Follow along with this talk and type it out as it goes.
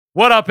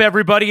What up,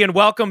 everybody, and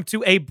welcome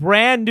to a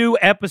brand new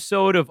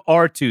episode of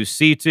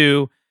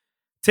R2C2.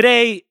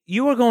 Today,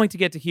 you are going to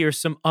get to hear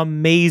some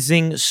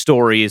amazing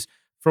stories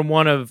from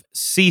one of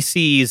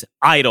CC's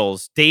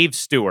idols, Dave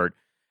Stewart.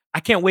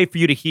 I can't wait for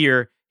you to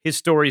hear his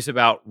stories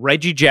about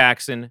Reggie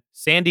Jackson,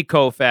 Sandy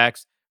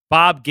Koufax,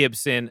 Bob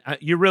Gibson.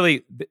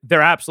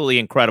 They're absolutely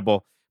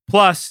incredible.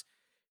 Plus,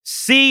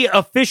 C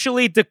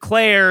officially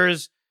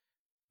declares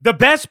the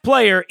best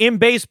player in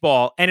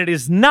baseball, and it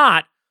is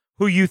not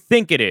who you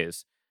think it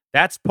is.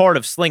 That's part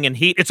of Slingin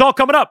Heat. It's all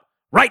coming up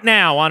right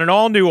now on an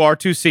all-new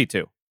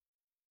R2C2.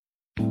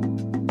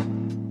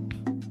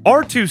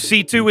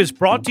 R2C2 is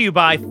brought to you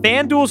by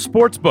FanDuel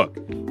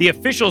Sportsbook, the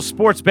official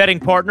sports betting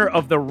partner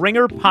of the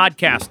Ringer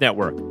Podcast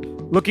Network.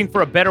 Looking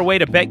for a better way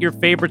to bet your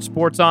favorite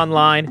sports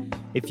online?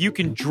 If you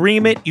can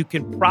dream it, you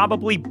can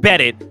probably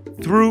bet it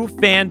through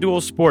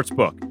FanDuel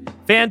Sportsbook.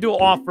 FanDuel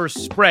offers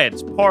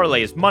spreads,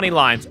 parlays, money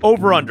lines,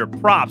 over-under,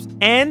 props,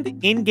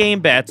 and in-game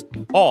bets,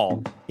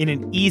 all in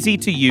an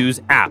easy-to-use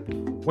app.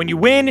 When you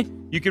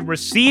win, you can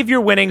receive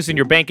your winnings in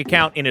your bank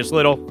account in as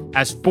little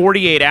as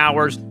 48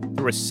 hours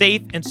through a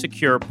safe and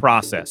secure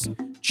process.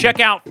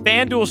 Check out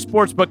FanDuel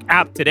Sportsbook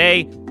app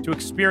today to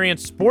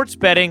experience sports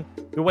betting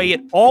the way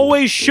it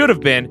always should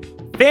have been.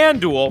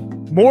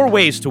 FanDuel, more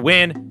ways to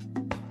win.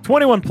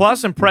 21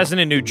 plus and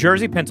present in New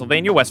Jersey,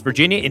 Pennsylvania, West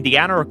Virginia,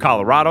 Indiana, or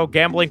Colorado.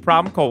 Gambling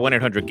problem? Call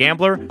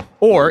 1-800-GAMBLER.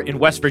 Or in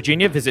West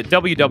Virginia, visit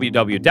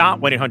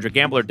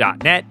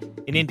www.1800gambler.net.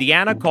 In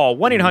Indiana, call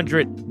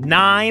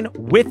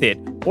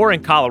 1-800-9-WITH-IT. Or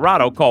in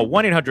Colorado, call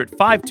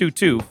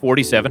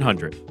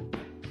 1-800-522-4700.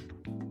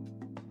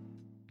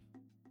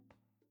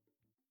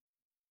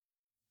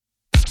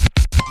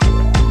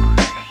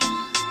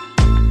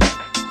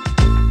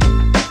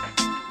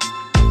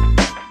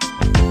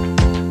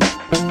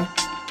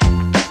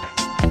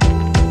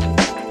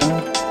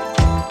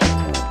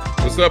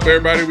 What's up,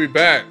 everybody? We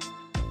back.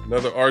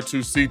 Another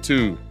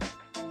R2C2.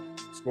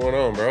 What's going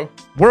on, bro?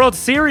 World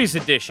Series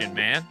edition,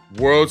 man.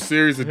 World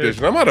Series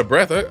edition. I'm out of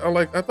breath. I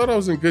thought I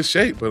was in good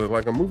shape, but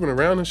I'm moving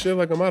around and shit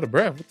like I'm out of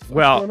breath. What the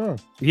fuck's going on?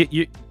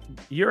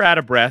 You're out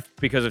of breath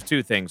because of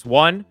two things.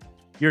 One,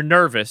 you're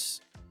nervous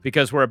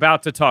because we're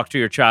about to talk to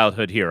your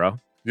childhood hero.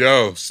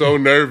 Yo, so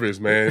nervous,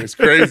 man. It's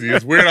crazy.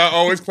 It's weird. I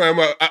always climb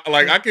up.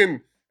 I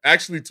can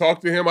actually talk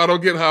to him. I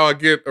don't get how I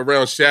get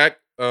around Shaq,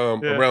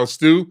 around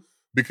Stu.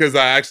 Because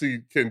I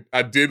actually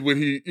I did what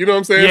he, you know what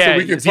I'm saying? Yeah, so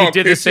we can talk.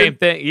 You did the same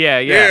thing. Yeah.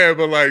 Yeah,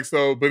 but it's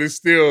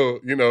still,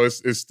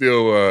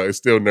 it's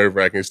still nerve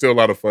wracking. It's still a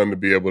lot of fun to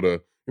be able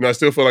to, I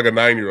still feel like a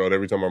 9-year-old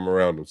every time I'm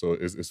around him. So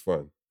it's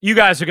fun. You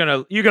guys you're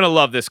gonna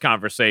love this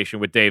conversation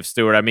with Dave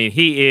Stewart. I mean,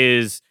 he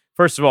is,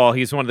 first of all,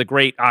 he's one of the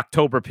great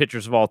October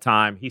pitchers of all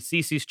time. He's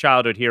CC's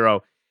childhood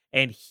hero,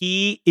 and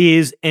he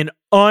is an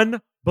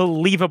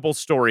unbelievable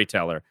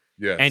storyteller.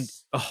 Yes. And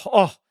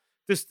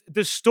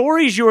the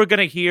stories you are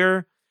gonna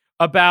hear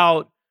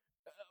about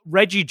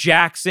Reggie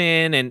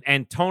Jackson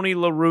and Tony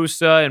La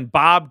Russa and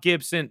Bob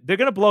Gibson, they're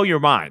going to blow your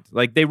mind.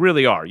 Like, they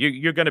really are.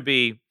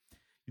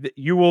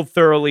 You will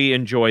thoroughly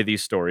enjoy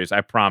these stories,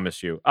 I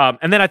promise you.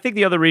 And then I think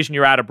the other reason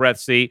you're out of breath,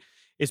 C,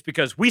 is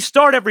because we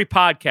start every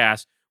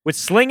podcast with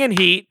Slingin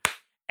Heat,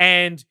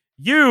 and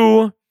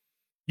your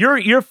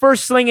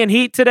first Slingin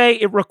Heat today,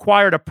 it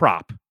required a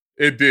prop.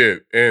 It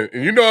did. And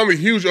I'm a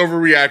huge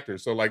overreactor.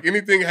 So,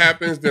 anything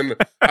happens, then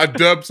I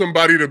dub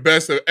somebody the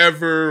best of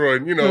ever or,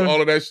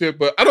 all of that shit.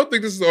 But I don't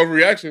think this is an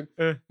overreaction.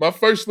 My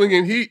first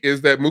Slingin Heat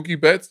is that Mookie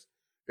Betts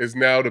is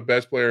now the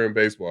best player in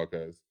baseball,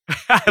 guys.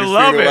 I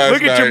love it.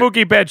 Look at your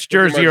Mookie Betts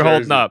jersey you're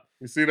holding up.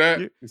 You see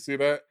that? You see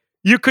that?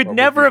 You could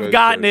never have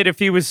gotten it if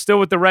he was still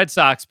with the Red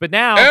Sox. But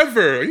now...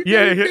 Ever? Are you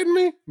kidding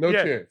me? No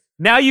chance.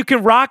 Now you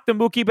can rock the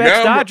Mookie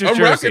Betts Dodgers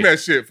jersey. I'm rocking that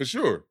shit for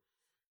sure.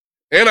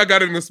 And I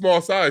got it in a small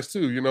size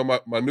too,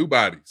 my new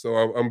body. So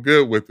I'm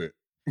good with it.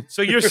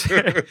 So you're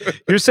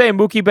saying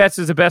Mookie Betts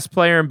is the best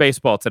player in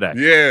baseball today?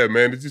 Yeah,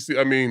 man. Did you see?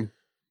 I mean,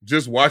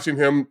 just watching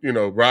him,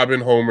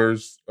 robbing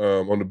homers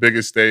on the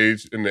biggest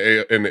stage in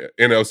the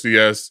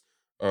NLCS,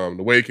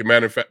 the way he can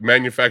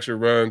manufacture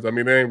runs. I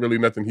mean, there ain't really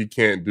nothing he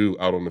can't do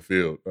out on the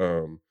field.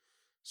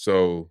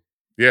 So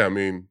yeah, I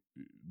mean,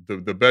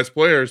 the best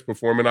players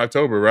perform in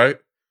October, right?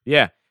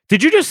 Yeah.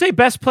 Did you just say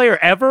best player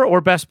ever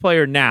or best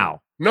player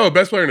now? No,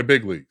 best player in the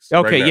big leagues.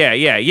 Okay,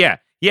 right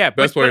yeah.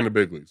 Best player in the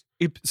big leagues.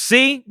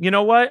 See, you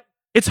know what?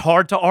 It's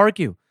hard to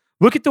argue.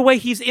 Look at the way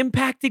he's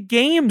impacted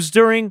games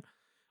during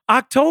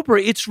October.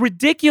 It's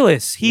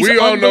ridiculous. We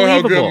all know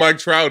how good Mike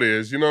Trout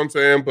is, you know what I'm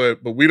saying?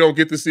 But we don't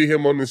get to see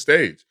him on the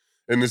stage.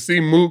 And to see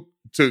Mook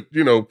to,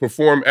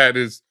 perform at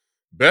his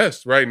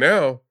best right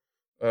now,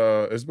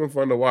 it's been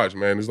fun to watch,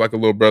 man. It's like a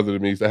little brother to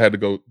me. I had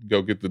to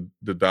go get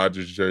the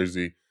Dodgers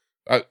jersey.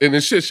 And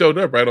this shit showed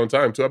up right on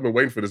time, too. I've been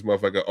waiting for this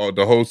motherfucker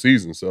the whole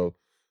season, so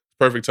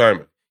perfect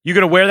timing. You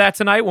going to wear that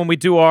tonight when we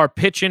do our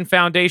Pitchin'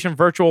 Foundation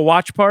virtual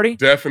watch party?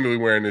 Definitely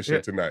wearing this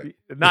shit tonight.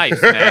 Nice,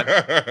 man.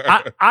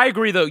 I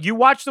agree, though. You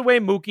watch the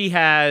way Mookie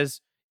has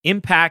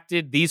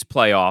impacted these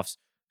playoffs.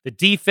 The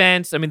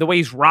defense, I mean, the way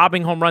he's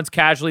robbing home runs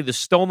casually, the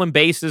stolen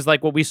bases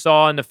like what we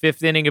saw in the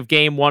 5th inning of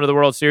Game 1 of the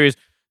World Series,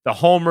 the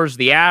homers,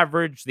 the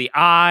average, the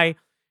eye.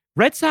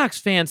 Red Sox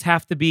fans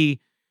have to be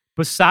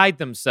beside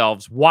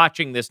themselves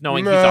watching this,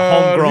 knowing he's a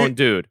homegrown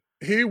dude.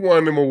 He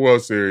won them a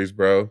World Series,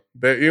 bro.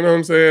 You know what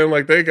I'm saying?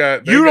 Like they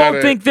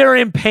don't think they're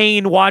in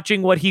pain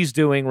watching what he's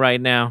doing right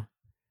now?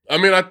 I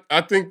mean,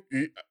 I think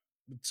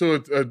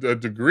to a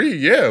degree,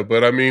 yeah.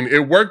 But I mean,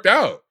 it worked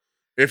out.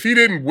 If he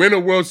didn't win a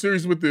World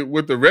Series with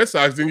the Red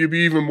Sox, then you'd be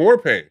even more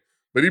pain.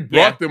 But he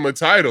brought them a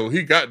title.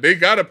 They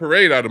got a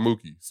parade out of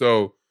Mookie.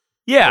 So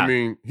yeah, I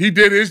mean, he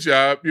did his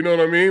job. You know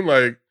what I mean?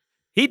 Like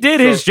he did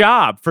his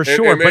job for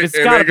sure. But it's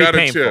got to be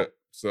painful. Chip.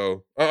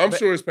 So I'm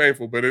sure it's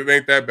painful, but it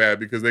ain't that bad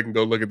because they can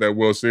go look at that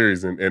World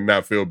Series and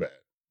not feel bad.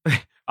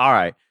 All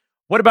right.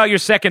 What about your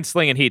second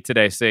Slingin Heat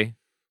today, C?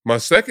 My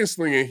second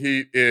Slingin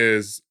Heat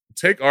is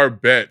take our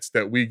bets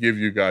that we give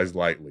you guys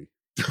lightly.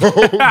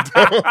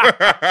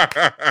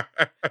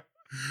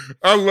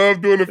 I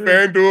love doing the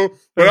FanDuel,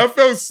 but I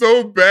felt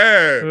so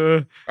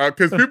bad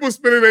because people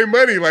spending their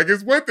money. Like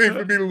it's one thing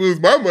for me to lose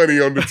my money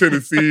on the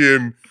Tennessee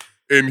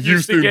and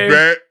Houston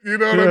bet, you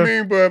know what I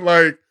mean? But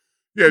like,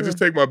 yeah, just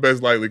take my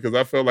bets lightly because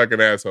I felt like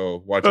an asshole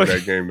watching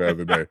that game the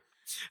other day.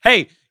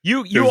 Hey,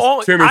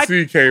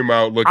 Tennessee came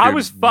out looking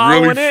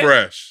really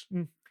fresh.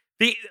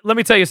 Let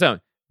me tell you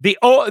something.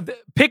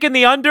 Picking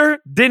the under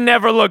didn't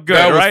ever look good.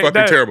 That was right?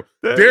 fucking terrible.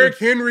 Derrick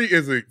Henry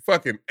is a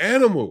fucking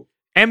animal.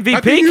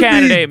 MVP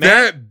candidate, man.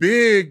 That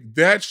big,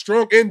 that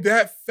strong, and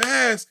that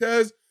fast,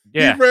 cuz he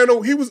ran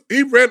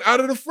out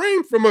of the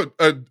frame from a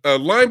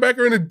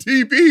linebacker and a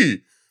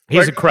DB.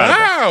 He's incredible.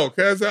 Wow,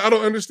 cuz I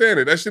don't understand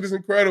it. That shit is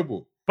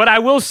incredible. But I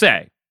will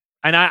say,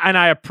 and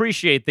I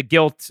appreciate the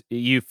guilt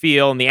you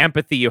feel and the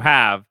empathy you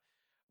have,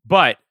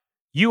 but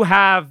you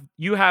have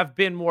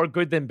been more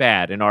good than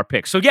bad in our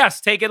picks. So yes,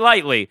 take it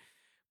lightly.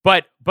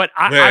 But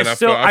I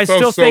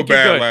still think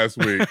bad you're good. Last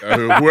week.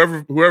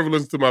 Whoever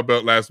listened to my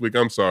bet last week,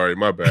 I'm sorry.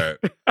 My bad.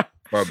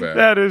 My bad.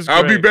 That is great.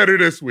 I'll be better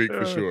this week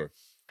for sure.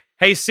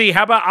 Hey, C,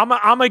 how about I'm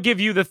gonna give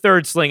you the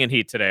third Slingin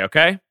Heat today,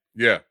 okay?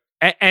 Yeah.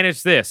 And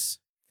it's this.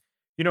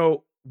 You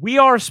know, we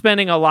are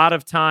spending a lot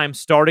of time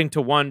starting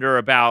to wonder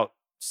about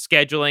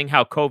scheduling,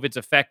 how COVID's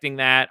affecting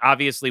that.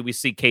 Obviously, we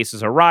see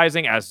cases are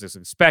rising, as is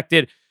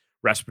expected.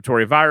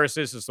 Respiratory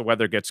viruses, as the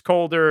weather gets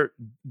colder,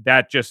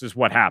 that just is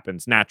what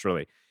happens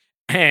naturally.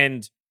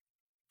 And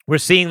we're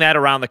seeing that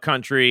around the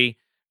country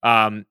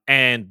and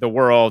the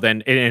world,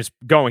 and it is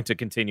going to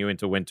continue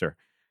into winter.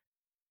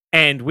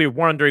 And we're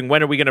wondering,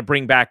 when are we going to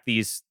bring back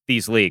these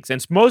leagues?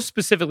 And most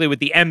specifically with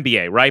the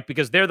NBA, right?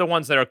 Because they're the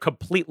ones that are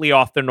completely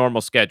off their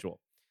normal schedule.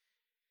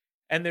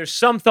 And there's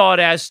some thought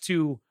as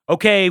to,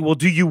 okay, well,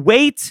 do you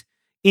wait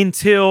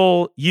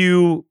until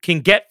you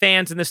can get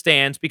fans in the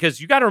stands? Because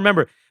you got to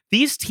remember,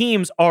 these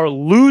teams are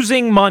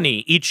losing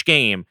money each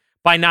game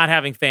by not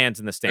having fans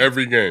in the stands.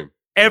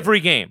 Every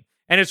game.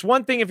 And it's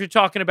one thing if you're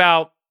talking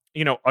about,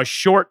 you know, a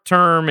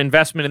short-term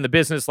investment in the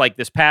business like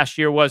this past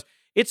year was.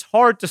 It's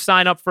hard to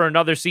sign up for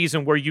another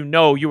season where you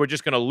know you are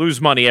just going to lose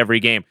money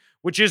every game,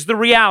 which is the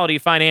reality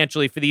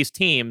financially for these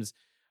teams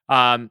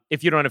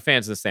if you don't have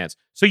fans in the stands.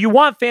 So you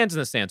want fans in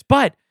the stands,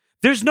 but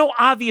there's no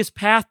obvious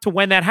path to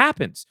when that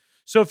happens.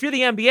 So if you're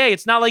the NBA,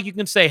 it's not like you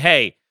can say,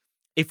 hey,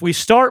 if we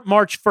start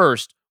March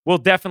 1st, we'll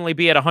definitely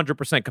be at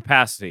 100%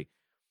 capacity.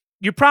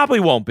 You probably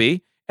won't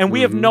be, and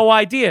we have no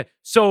idea.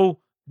 So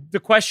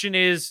the question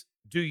is,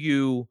 do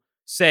you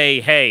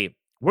say, hey,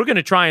 we're going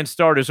to try and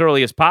start as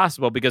early as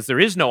possible because there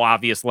is no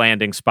obvious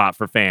landing spot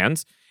for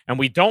fans, and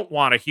we don't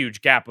want a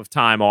huge gap of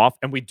time off,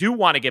 and we do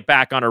want to get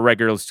back on a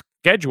regular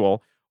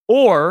schedule?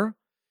 Or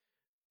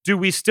do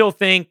we still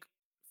think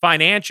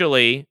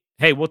financially,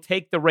 hey, we'll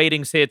take the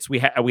ratings hits. We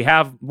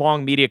have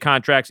long media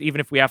contracts, even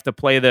if we have to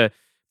play the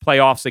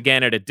playoffs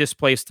again at a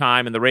displaced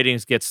time and the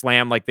ratings get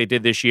slammed like they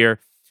did this year.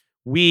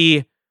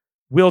 We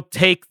will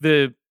take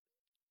the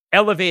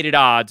elevated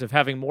odds of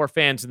having more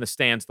fans in the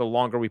stands the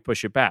longer we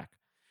push it back.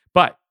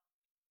 But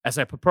as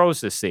I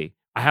propose this,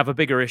 I have a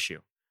bigger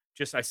issue.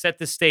 I set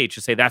the stage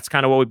to say that's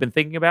kind of what we've been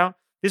thinking about.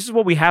 This is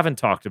what we haven't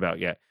talked about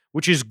yet,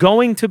 which is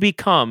going to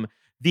become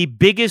the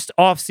biggest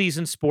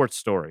offseason sports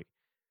story.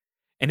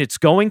 And it's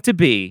going to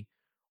be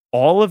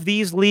all of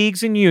these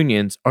leagues and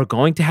unions are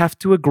going to have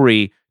to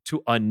agree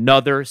to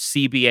another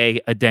CBA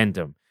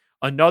addendum,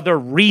 another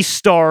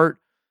restart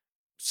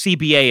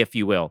CBA, if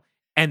you will.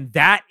 And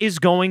that is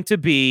going to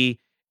be,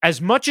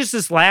 as much as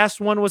this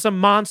last one was a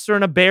monster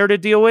and a bear to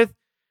deal with,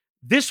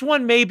 this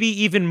one may be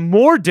even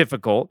more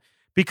difficult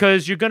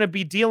because you're going to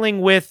be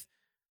dealing with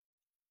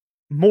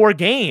more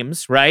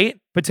games, right?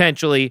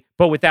 Potentially,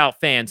 but without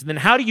fans. And then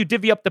how do you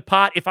divvy up the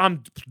pot if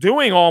I'm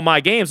doing all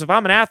my games? If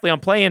I'm an athlete, I'm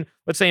playing,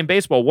 let's say in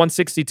baseball,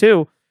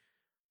 162,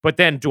 but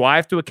then do I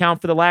have to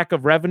account for the lack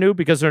of revenue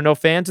because there are no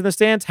fans in the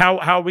stands? How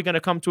are we going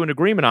to come to an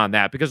agreement on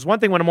that? Because one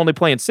thing when I'm only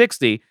playing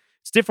 60,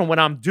 it's different when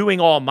I'm doing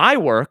all my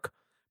work,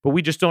 but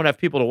we just don't have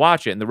people to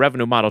watch it and the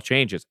revenue model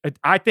changes.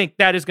 I think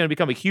that is going to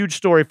become a huge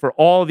story for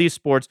all of these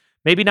sports.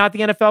 Maybe not the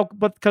NFL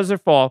but because they're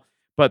fall,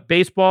 but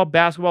baseball,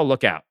 basketball,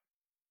 look out.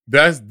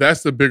 That's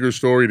the bigger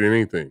story than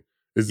anything.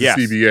 Is the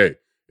CBA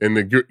and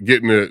the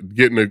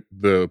getting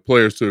the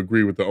players to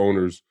agree with the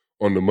owners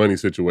on the money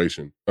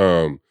situation.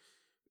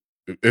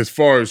 As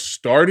far as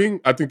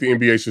starting, I think the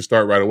NBA should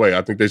start right away.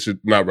 I think they should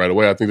not right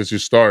away. I think they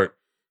should start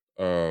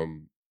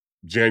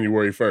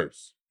January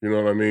 1st. You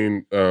know what I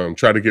mean?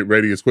 Try to get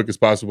ready as quick as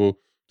possible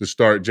to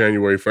start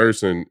January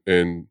 1st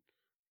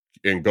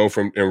and go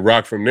from and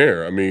rock from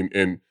there. I mean,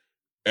 and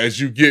as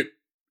you get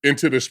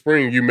into the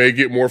spring, you may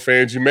get more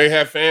fans. You may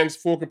have fans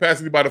full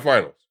capacity by the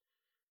finals.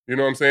 You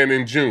know what I'm saying?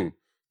 In June.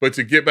 But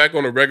to get back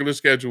on a regular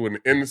schedule and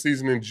end the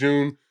season in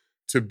June,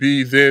 to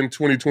be then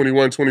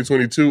 2021,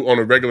 2022 on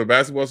a regular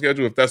basketball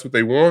schedule, if that's what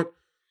they want,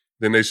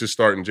 then they should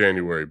start in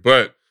January.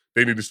 But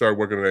they need to start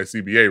working on that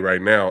CBA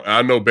right now.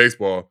 I know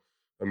baseball,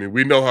 I mean,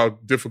 we know how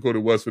difficult it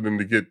was for them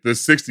to get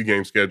this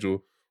 60-game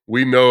schedule.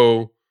 We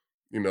know,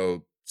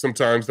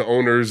 sometimes the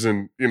owners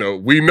and,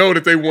 we know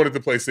that they wanted to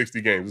play 60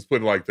 games. Let's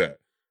put it like that.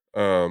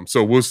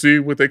 So we'll see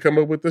what they come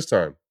up with this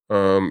time.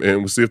 And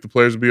we'll see if the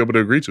players will be able to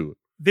agree to it.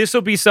 This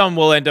will be something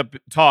we'll end up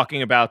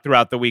talking about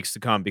throughout the weeks to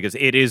come because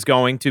it is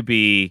going to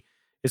be,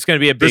 it's going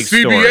to be a big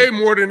story. The CBA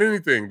more than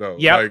anything, though.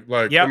 Yep.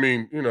 I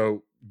mean,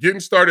 getting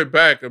started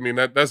back, I mean,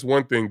 that's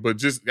one thing, but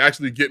just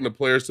actually getting the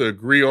players to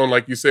agree on,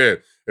 like you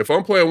said, if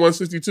I'm playing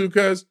 162,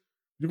 cuz,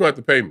 you're going to have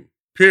to pay me.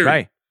 Period.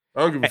 Right.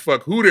 I don't give a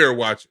fuck who they're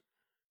watching.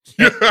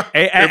 If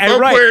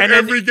I'm playing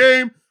every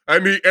game, I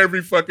need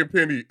every fucking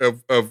penny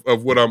of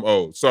what I'm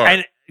owed.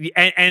 Sorry.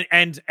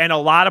 And a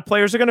lot of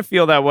players are going to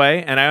feel that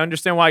way, and I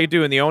understand why you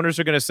do. And the owners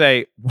are going to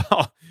say,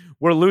 "Well,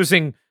 we're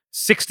losing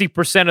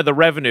 60% of the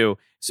revenue,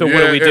 so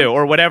what do we do?"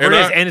 Or whatever it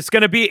is. And it's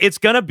going to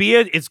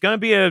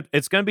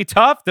be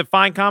tough to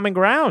find common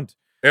ground.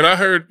 And I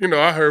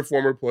heard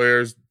former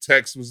players.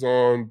 Tex was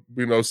on,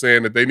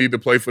 saying that they need to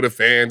play for the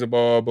fans and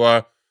blah blah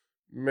blah.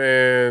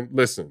 Man,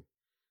 listen,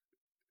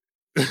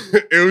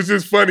 it was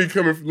just funny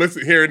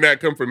hearing that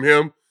come from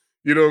him.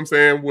 You know what I'm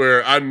saying?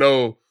 Where I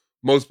know.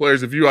 Most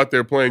players, if you out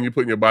there playing, you're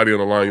putting your body on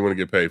the line, you want to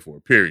get paid for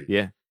it, period.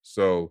 Yeah.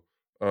 So,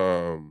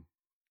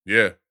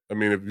 yeah. I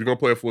mean, if you're going to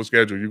play a full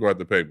schedule, you're going to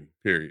have to pay me,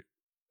 period.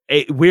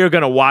 We're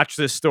going to watch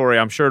this story.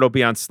 I'm sure it'll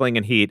be on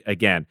Slingin Heat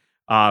again.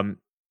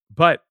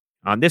 But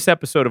on this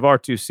episode of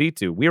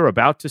R2C2, we are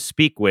about to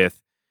speak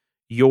with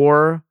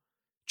your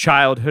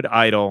childhood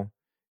idol,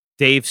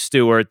 Dave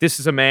Stewart. This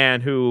is a man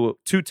who,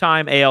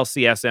 2-time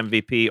ALCS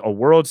MVP, a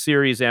World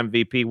Series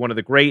MVP, one of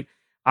the great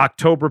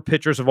October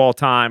pitchers of all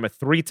time, a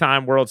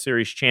 3-time World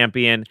Series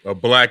champion. A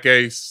black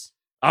ace.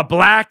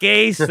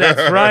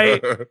 That's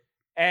right.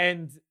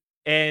 And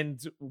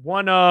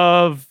one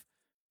of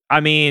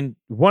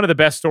the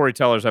best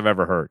storytellers I've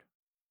ever heard.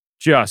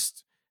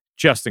 Just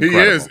incredible.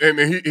 He is, and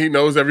he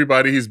knows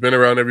everybody. He's been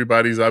around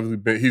everybody.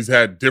 He's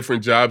had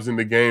different jobs in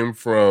the game,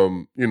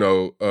 from being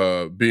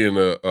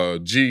a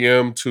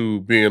GM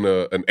to being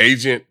an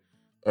agent.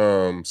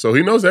 So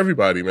he knows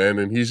everybody, man,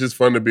 and he's just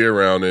fun to be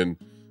around, and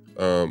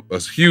a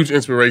huge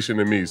inspiration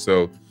to me.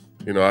 So,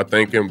 I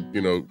thank him,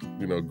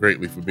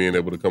 greatly for being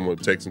able to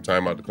take some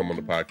time out to come on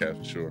the podcast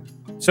for sure.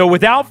 So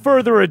without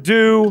further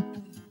ado,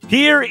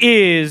 here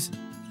is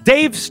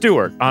Dave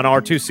Stewart on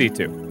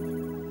R2C2.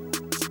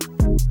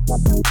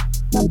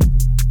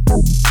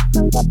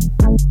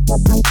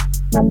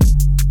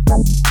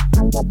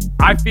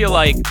 I feel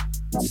like,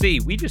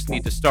 we just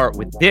need to start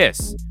with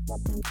this.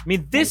 I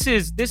mean, this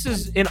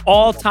is an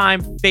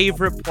all-time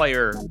favorite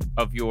player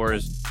of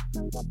yours,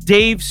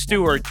 Dave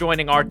Stewart,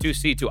 joining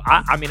R2C2.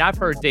 I mean, I've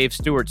heard Dave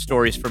Stewart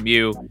stories from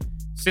you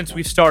since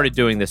we started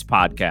doing this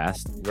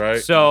podcast.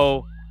 Right.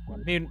 So, I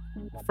mean,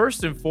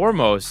 first and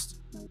foremost,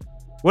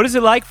 what is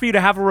it like for you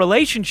to have a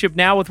relationship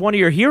now with one of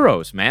your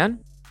heroes, man?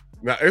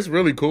 Now, it's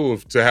really cool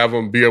to have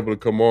him be able to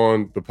come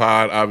on the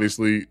pod,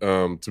 obviously.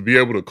 To be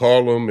able to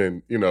call him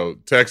and,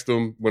 text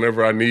him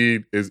whenever I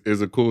need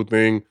is a cool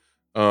thing.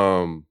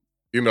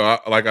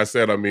 Like I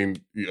said, I mean,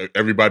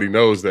 everybody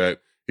knows that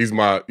he's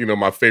my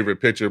favorite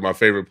pitcher, my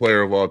favorite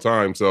player of all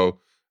time. So,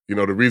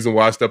 the reason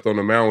why I stepped on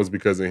the mound was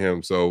because of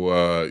him. So,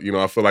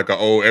 I feel like I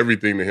owe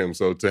everything to him.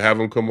 So to have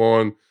him come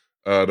on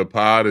the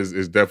pod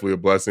is definitely a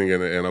blessing,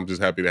 and I'm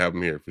just happy to have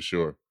him here for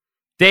sure.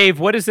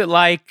 Dave, what is it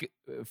like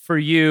for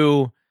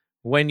you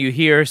when you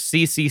hear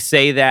CeCe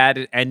say that,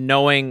 and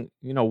knowing,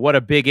 what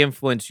a big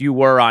influence you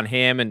were on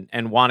him,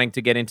 and wanting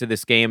to get into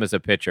this game as a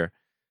pitcher?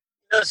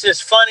 It's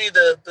just funny,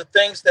 the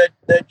things that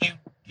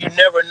you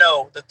never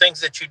know, the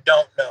things that you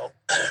don't know.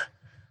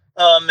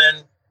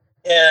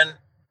 And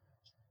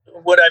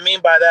what I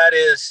mean by that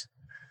is,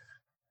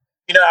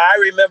 I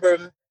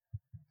remember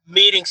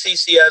meeting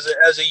CeCe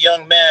as a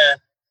young man.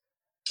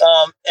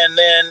 And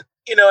then,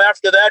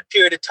 after that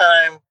period of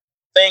time,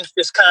 things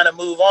just kind of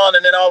move on.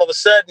 And then all of a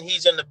sudden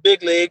he's in the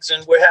big leagues,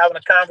 and we're having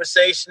a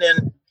conversation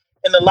in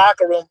the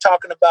locker room,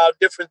 talking about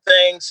different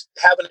things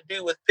having to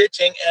do with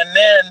pitching. And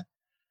then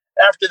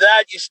after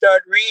that, you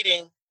start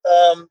reading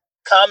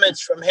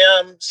comments from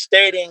him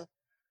stating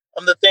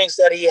the things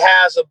that he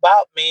has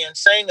about me, and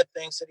saying the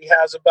things that he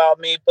has about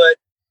me. But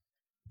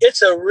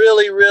it's a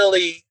really,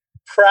 really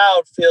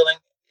proud feeling.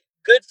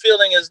 Good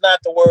feeling is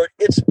not the word.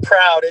 It's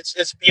proud.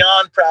 It's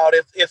beyond proud,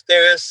 if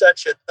there is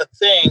such a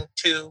thing,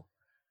 to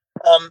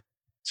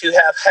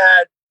have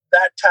had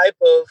that type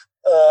of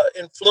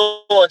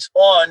influence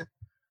on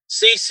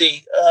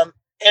CC.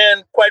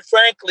 And quite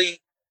frankly,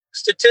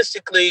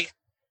 statistically,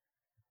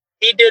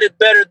 he did it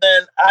better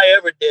than I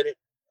ever did it.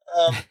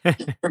 At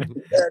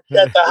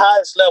the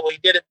highest level, he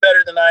did it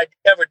better than I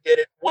ever did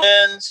it.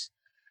 Wins,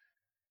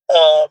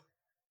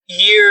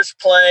 years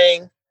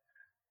playing,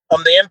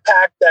 the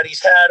impact that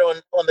he's had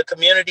on the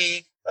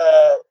community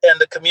and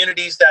the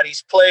communities that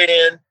he's played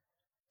in.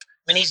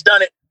 I mean, he's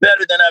done it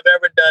better than I've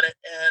ever done it.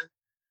 And,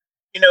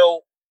 you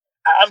know,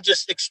 I'm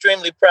just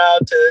extremely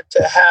proud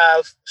to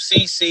have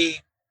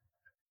CC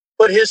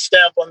put his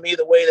stamp on me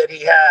the way that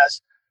he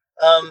has.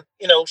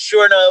 You know,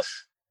 sure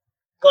enough,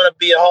 going to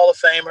be a Hall of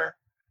Famer.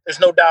 There's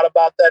no doubt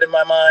about that in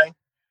my mind.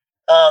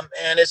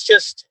 And it's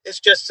just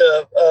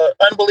a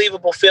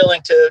unbelievable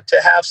feeling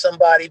to have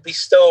somebody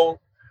bestow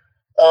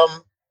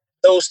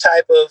those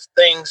type of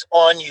things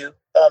on you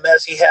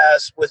as he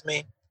has with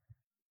me.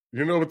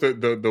 You know what,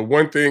 the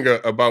one thing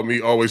about me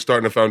always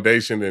starting a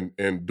foundation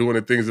and doing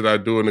the things that I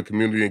do in the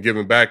community and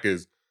giving back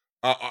is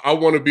I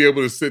want to be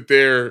able to sit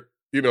there,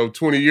 you know,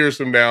 20 years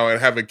from now and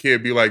have a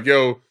kid be like,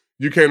 yo,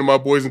 you came to my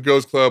Boys and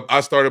Girls Club.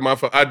 I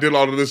did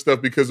all of this stuff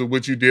because of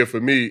what you did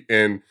for me.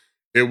 And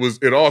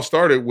it all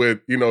started with,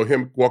 you know,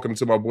 him walking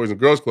into my Boys and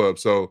Girls Club.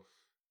 So,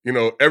 you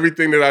know,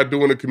 everything that I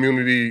do in the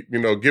community, you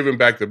know, giving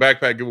back the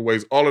backpack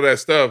giveaways, all of that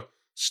stuff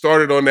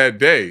started on that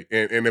day.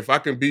 And if I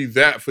can be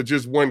that for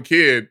just one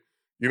kid,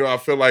 you know, I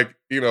feel like,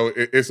 you know,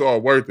 it's all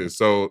worth it.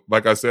 So,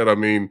 like I said, I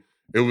mean,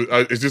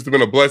 it's just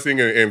been a blessing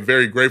and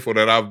very grateful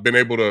that I've been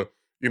able to,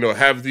 you know,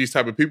 have these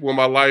type of people in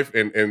my life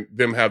and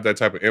them have that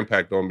type of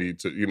impact on me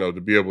to, you know,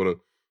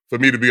 for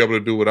me to be able to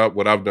do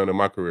what I've done in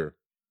my career.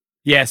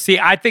 Yeah, see,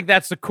 I think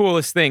that's the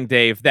coolest thing,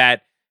 Dave,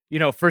 that, you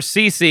know, for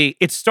CC,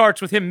 it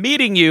starts with him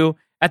meeting you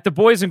at the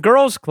Boys and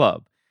Girls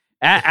Club.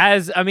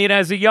 As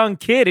a young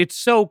kid, it's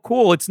so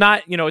cool. It's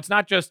not, you know, it's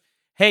not just,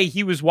 hey,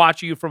 he was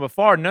watching you from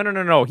afar.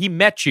 No. He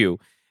met you,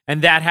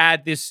 and that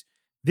had this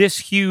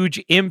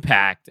huge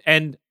impact.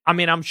 And I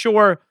mean, I'm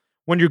sure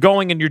when you're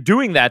going and you're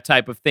doing that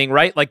type of thing,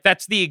 right? Like,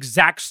 that's the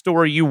exact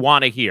story you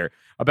want to hear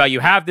about. You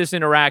have this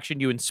interaction,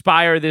 you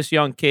inspire this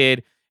young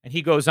kid, and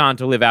he goes on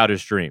to live out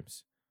his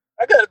dreams.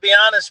 I got to be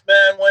honest,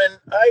 man.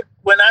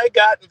 When I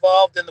got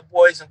involved in the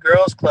Boys and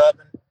Girls Club,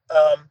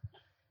 and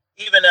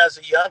even as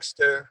a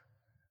youngster,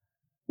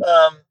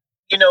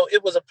 you know,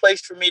 it was a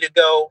place for me to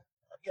go.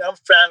 You know,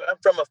 I'm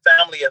from a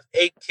family of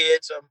 8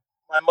 kids.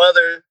 My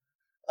mother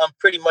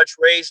pretty much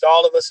raised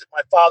all of us.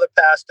 My father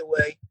passed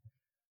away.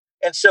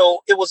 And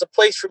so it was a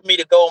place for me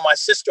to go. My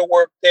sister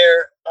worked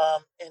there,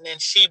 and then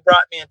she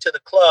brought me into the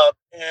club.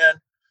 And,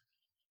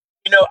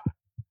 you know,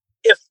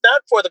 if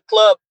not for the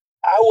club,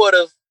 I would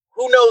have,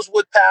 who knows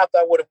what path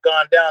I would have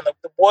gone down.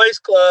 The boys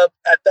club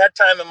at that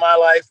time in my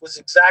life was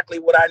exactly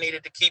what I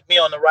needed to keep me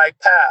on the right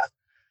path.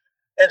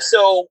 And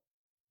so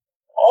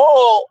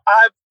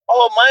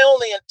my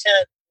only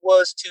intent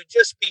was to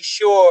just be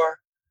sure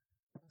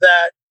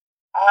that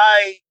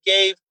I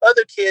gave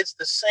other kids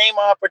the same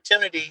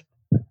opportunity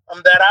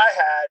that I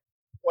had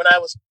when I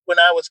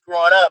was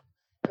growing up.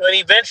 And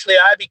eventually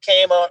I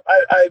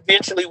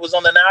eventually was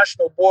on the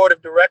national board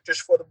of directors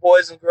for the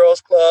Boys and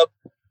Girls Club.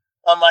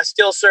 I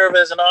still serve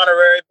as an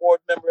honorary board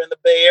member in the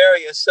Bay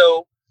Area.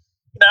 So,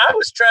 you know, I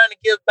was trying to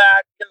give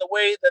back in the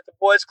way that the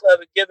Boys Club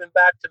had given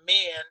back to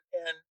me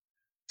and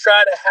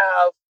try to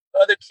have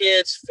other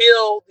kids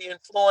feel the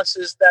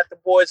influences that the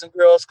Boys and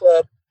Girls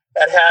Club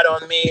had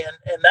on me.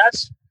 And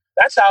that's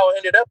how I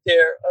ended up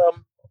there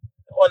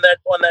on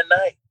that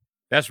night.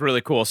 That's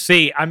really cool.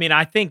 See, I mean,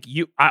 I think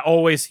I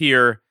always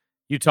hear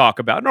you talk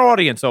about, and our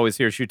audience always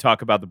hears you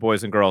talk about the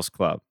Boys and Girls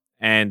Club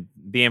and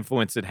the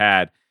influence it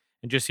had,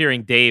 and just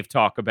hearing Dave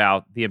talk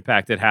about the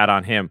impact it had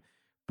on him.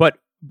 But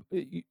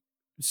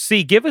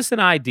see, give us an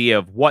idea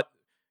of what,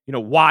 you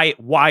know, why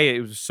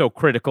it was so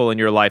critical in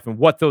your life and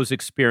what those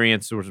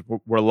experiences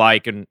were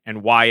like and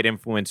why it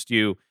influenced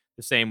you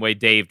the same way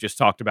Dave just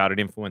talked about it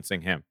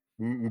influencing him.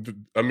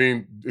 I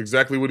mean,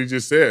 exactly what he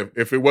just said.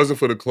 If it wasn't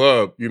for the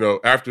club, you know,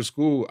 after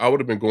school, I would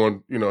have been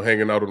going, you know,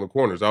 hanging out on the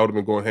corners. I would have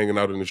been going hanging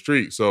out in the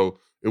street. So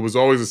it was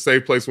always a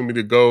safe place for me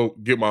to go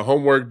get my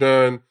homework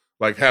done,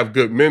 like have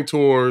good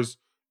mentors.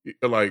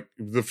 Like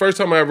the first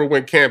time I ever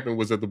went camping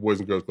was at the Boys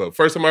and Girls Club.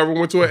 First time I ever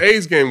went to an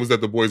A's game was at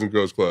the Boys and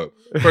Girls Club.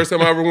 First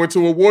time I ever went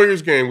to a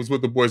Warriors game was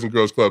with the Boys and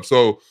Girls Club.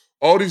 So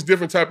all these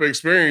different type of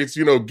experience,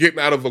 you know, getting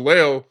out of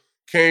Vallejo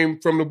came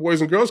from the Boys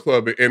and Girls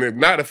Club.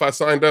 And if I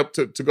signed up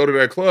to go to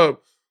that club,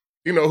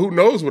 you know, who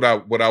knows what I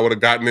would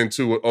have gotten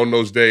into on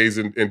those days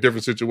in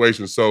different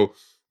situations. So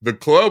the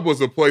club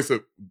was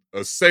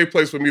a safe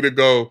place for me to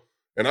go.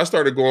 And I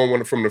started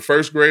going from the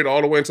first grade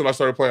all the way until I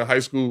started playing high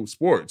school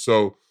sports.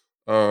 So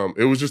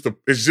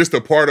it's just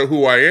a part of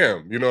who I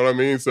am. You know what I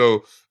mean?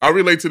 So I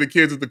relate to the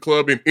kids at the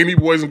club in any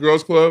Boys and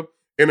Girls Club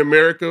in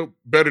America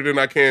better than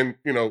I can,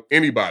 you know,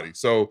 anybody.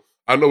 So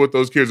I know what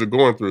those kids are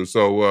going through.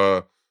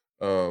 So,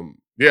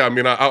 yeah, I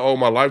mean, I owe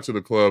my life to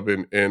the club.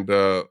 And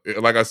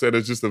like I said,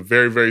 it's just a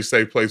very, very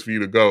safe place for you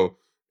to go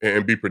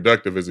and be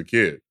productive as a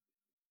kid.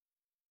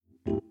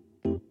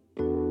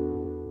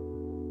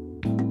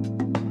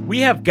 we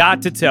have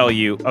got to tell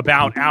you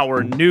about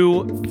our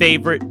new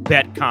favorite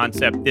bet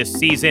concept this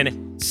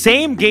season,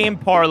 same game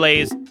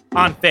parlays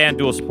on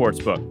FanDuel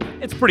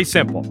Sportsbook. It's pretty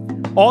simple.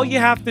 All you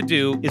have to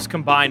do is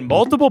combine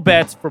multiple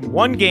bets from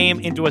one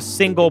game into a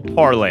single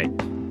parlay.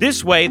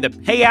 This way, the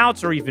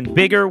payouts are even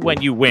bigger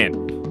when you win.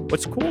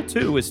 What's cool,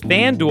 too, is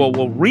FanDuel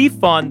will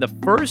refund the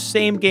first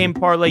same-game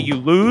parlay you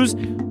lose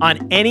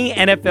on any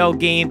NFL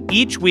game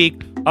each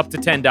week up to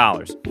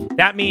 $10.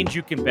 That means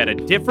you can bet a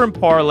different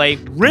parlay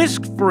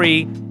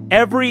risk-free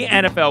every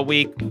NFL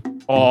week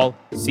all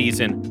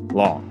season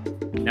long.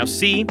 Now,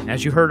 C,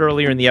 as you heard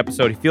earlier in the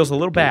episode, he feels a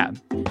little bad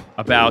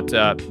about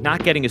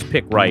not getting his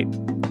pick right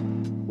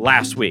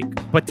last week.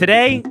 But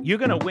today, you're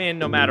going to win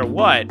no matter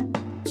what,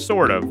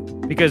 sort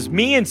of, because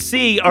me and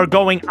C are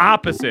going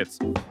opposites.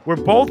 We're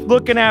both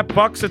looking at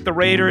Bucks at the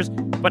Raiders,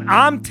 but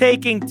I'm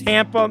taking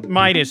Tampa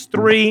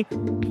 -3.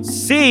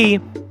 C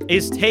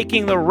is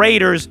taking the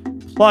Raiders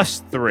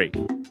 +3.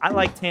 I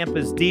like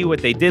Tampa's D,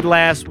 what they did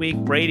last week.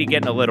 Brady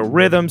getting a little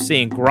rhythm,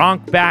 seeing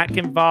Gronk back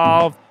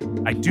involved.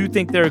 I do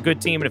think they're a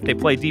good team, and if they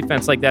play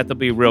defense like that, they'll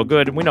be real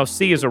good. And we know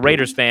C is a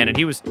Raiders fan, and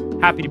he was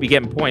happy to be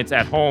getting points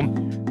at home.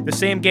 The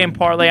same game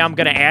parlay I'm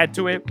going to add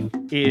to it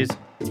is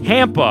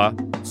Tampa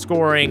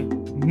scoring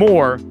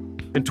more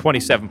than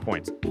 27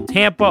 points.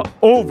 Tampa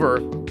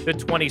over the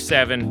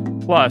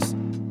 27 plus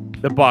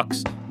the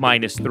Bucks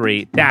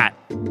 -3. That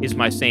is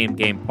my same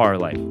game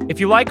parlay. If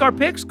you like our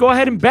picks, go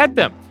ahead and bet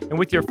them. And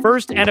with your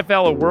first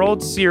NFL or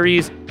World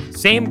Series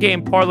same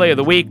game parlay of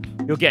the week,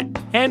 you'll get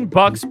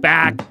 $10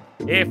 back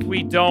if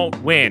we don't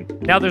win.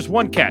 Now, there's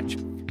one catch.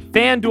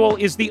 FanDuel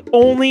is the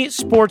only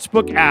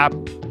sportsbook app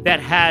that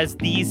has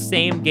these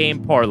same game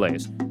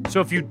parlays. So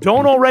if you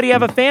don't already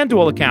have a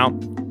FanDuel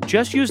account,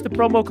 just use the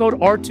promo code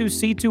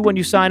R2C2 when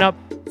you sign up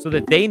so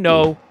that they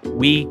know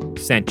we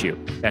sent you.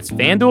 That's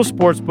FanDuel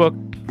Sportsbook,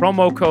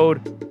 promo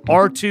code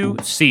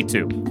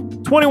R2C2.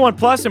 21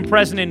 plus and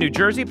present in New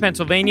Jersey,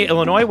 Pennsylvania,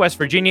 Illinois, West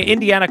Virginia,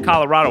 Indiana,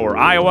 Colorado, or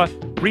Iowa.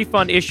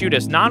 Refund issued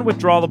as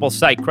non-withdrawable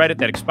site credit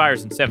that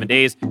expires in 7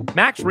 days.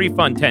 Max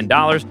refund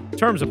 $10.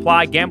 Terms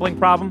apply. Gambling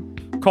problem?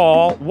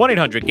 Call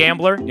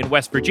 1-800-GAMBLER. In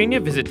West Virginia,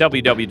 visit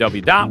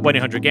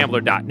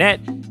www.1800gambler.net.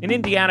 In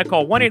Indiana,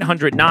 call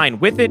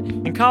 1-800-9-WITH-IT.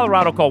 In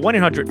Colorado, call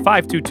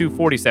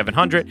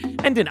 1-800-522-4700.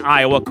 And in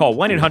Iowa, call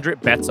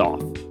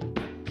 1-800-BETS-OFF.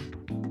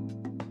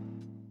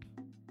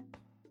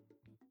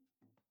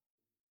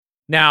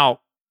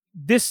 Now,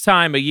 this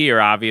time of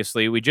year,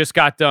 obviously, we just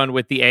got done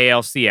with the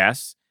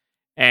ALCS,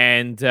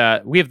 and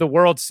we have the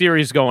World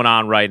Series going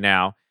on right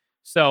now.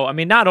 So, I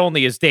mean, not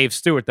only is Dave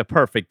Stewart the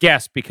perfect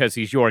guest because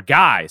he's your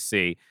guy,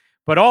 see,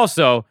 but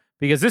also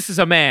because this is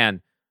a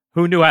man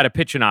who knew how to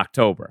pitch in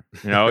October.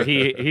 You know,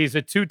 he's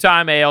a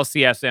two-time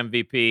ALCS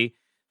MVP,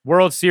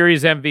 World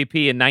Series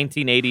MVP in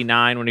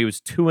 1989 when he was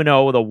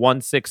 2-0 with a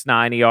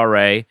 1.69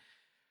 ERA.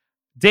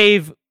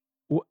 Dave,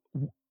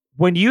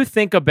 when you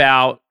think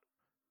about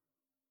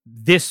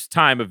this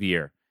time of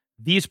year,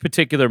 these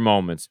particular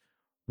moments,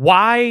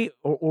 why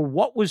or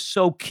what was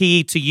so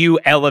key to you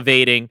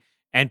elevating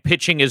and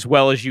pitching as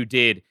well as you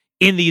did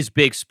in these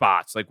big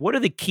spots? Like, what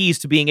are the keys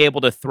to being able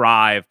to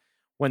thrive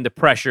when the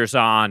pressure's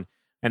on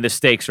and the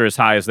stakes are as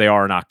high as they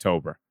are in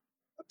October?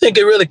 I think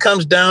it really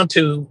comes down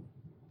to,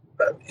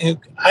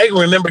 I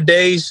remember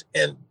days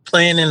and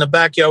playing in the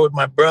backyard with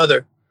my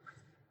brother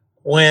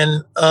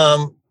when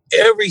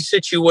every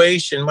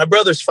situation, my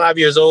brother's 5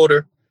 years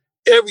older,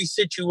 every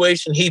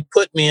situation he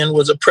put me in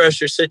was a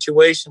pressure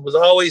situation, was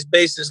always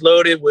bases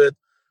loaded with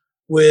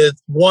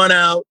one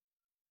out,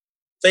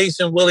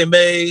 facing Willie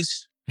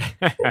Mays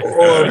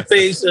or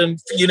facing,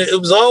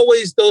 it was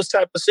always those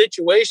type of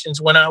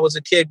situations when I was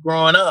a kid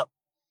growing up.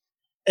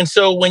 And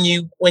so when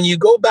you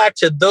go back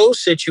to those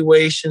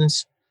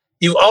situations,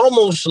 you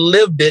almost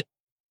lived it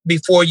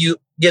before you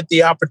get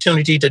the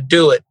opportunity to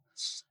do it.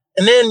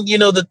 And then,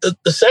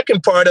 the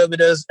second part of it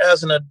as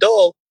an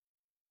adult,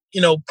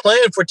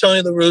 playing for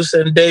Tony La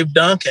Russa and Dave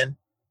Duncan,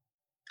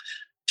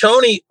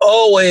 Tony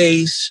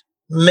always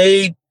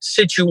made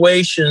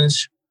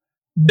situations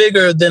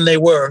bigger than they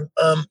were.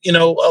 A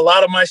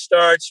lot of my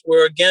starts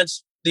were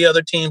against the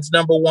other team's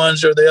number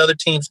ones or the other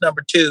team's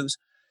number twos.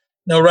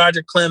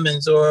 Roger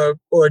Clemens or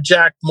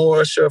Jack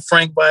Morris or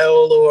Frank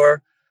Viola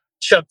or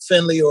Chuck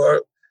Finley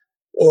or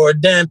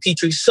Dan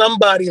Petrie,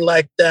 somebody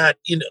like that.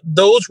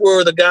 Those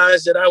were the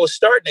guys that I was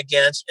starting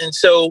against. And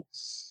so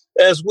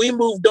as we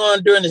moved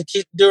on during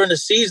the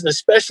season,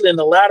 especially in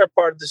the latter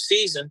part of the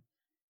season,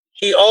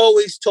 he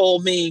always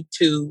told me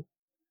to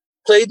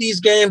play these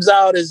games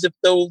out as if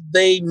though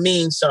they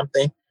mean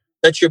something,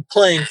 that you're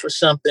playing for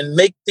something.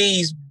 Make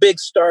these big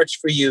starts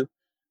for you.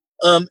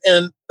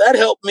 And that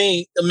helped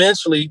me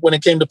immensely when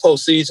it came to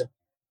postseason.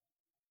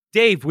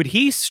 Dave, would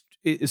he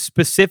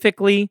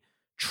specifically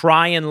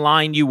try and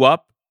line you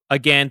up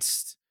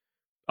against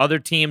other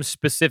teams'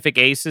 specific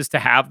aces to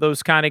have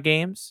those kind of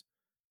games?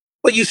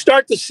 Well, you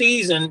start the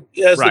season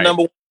as the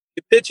number one,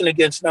 you're pitching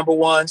against number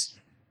ones.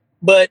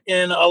 But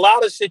in a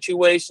lot of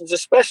situations,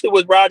 especially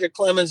with Roger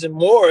Clemens and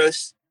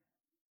Morris,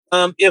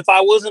 If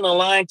I wasn't a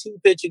line 2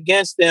 pitch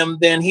against them,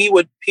 then he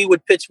would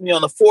pitch me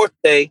on the 4th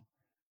day,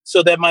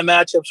 so that my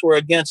matchups were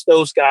against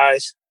those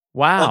guys.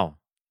 Wow,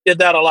 did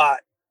that a lot.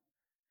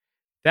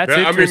 That's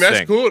interesting. I mean,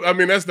 that's cool. I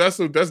mean, that's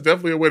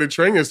definitely a way to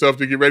train yourself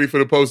to get ready for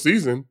the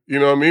postseason. You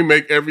know what I mean?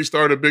 Make every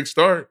start a big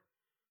start.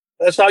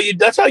 That's how you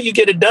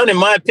get it done, in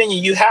my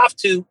opinion. You have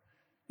to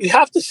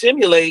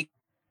simulate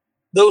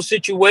those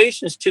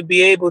situations to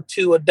be able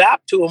to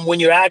adapt to them when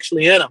you're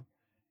actually in them.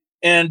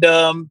 And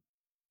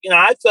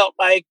I felt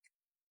like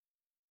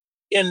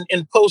in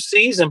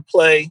postseason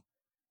play,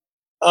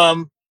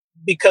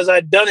 because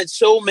I'd done it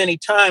so many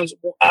times,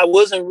 I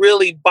wasn't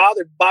really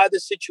bothered by the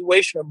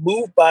situation or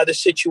moved by the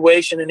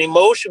situation. And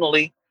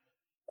emotionally,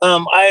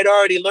 I had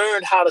already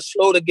learned how to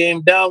slow the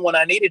game down when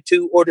I needed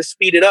to, or to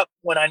speed it up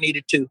when I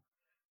needed to.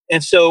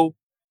 And so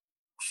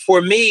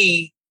for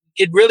me,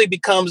 it really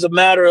becomes a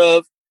matter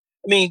of,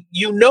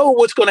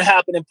 what's going to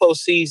happen in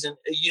postseason.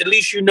 At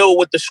least you know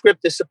what the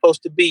script is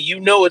supposed to be. You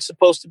know it's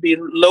supposed to be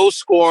low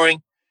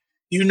scoring.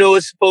 You know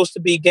it's supposed to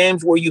be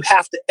games where you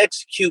have to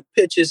execute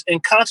pitches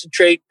and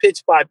concentrate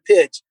pitch by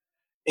pitch.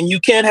 And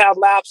you can't have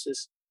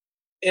lapses.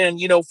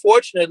 And,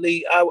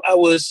 fortunately, I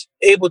was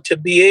able to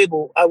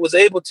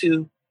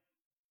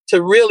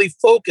really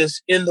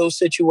focus in those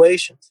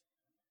situations.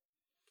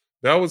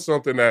 That was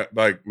something that,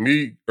 like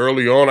me,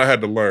 early on, I had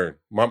to learn.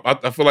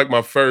 I feel like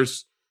my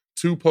first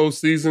 2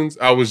 postseasons,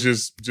 I was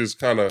just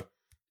kind of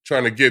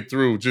trying to get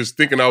through, just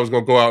thinking I was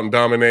going to go out and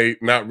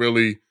dominate, not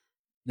really,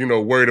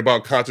 worried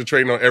about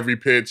concentrating on every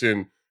pitch.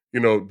 And,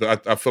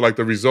 I feel like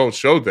the results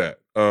showed that.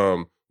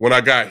 When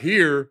I got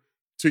here,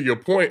 to your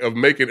point of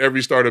making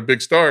every start a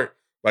big start,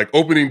 like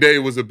opening day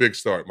was a big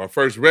start. My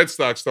first Red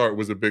Sox start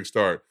was a big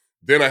start.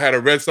 Then I had a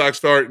Red Sox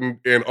start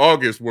in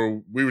August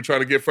where we were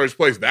trying to get first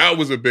place. That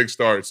was a big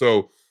start.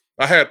 So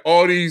I had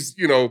all these,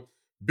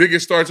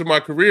 biggest starts of my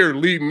career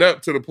leading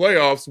up to the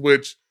playoffs,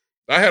 which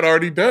I had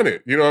already done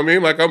it. You know what I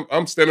mean? Like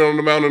I'm standing on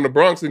the mound in the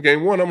Bronx in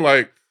game 1. I'm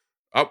like,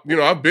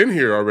 I've been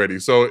here already.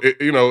 So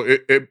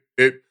it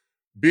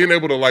being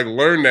able to like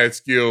learn that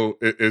skill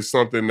is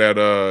something that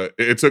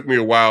it took me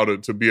a while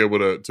to be able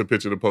to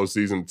pitch in the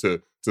postseason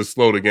to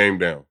slow the game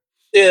down.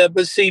 Yeah,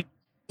 but see,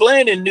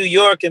 playing in New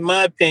York, in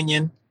my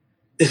opinion,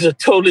 is a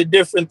totally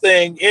different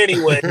thing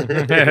anyway.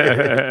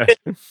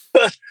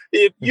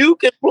 If you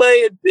can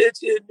play and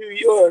pitch in New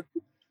York,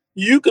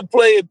 you can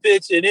play and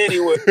pitch in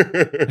anywhere.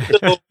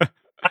 So,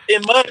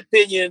 in my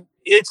opinion,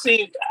 it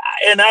seemed,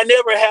 and I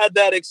never had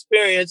that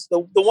experience. The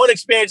one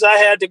experience I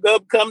had to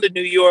come to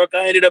New York,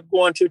 I ended up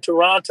going to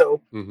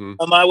Toronto. Mm-hmm.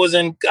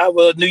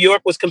 New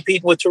York was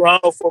competing with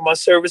Toronto for my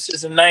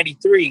services in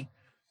 '93.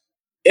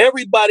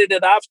 Everybody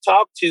that I've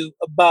talked to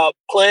about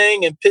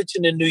playing and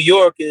pitching in New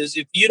York is,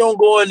 if you don't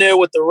go in there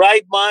with the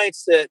right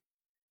mindset,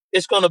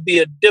 it's going to be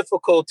a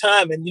difficult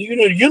time. And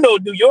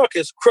New York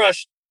has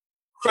crushed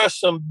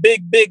some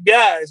big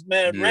guys,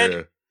 man. Yeah.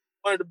 Randy,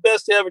 one of the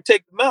best to ever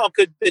take the mound,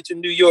 couldn't pitch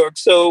in New York.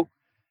 So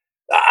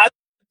I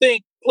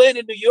think playing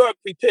in New York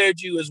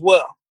prepared you as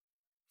well.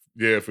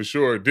 Yeah, for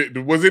sure.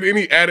 Was it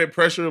any added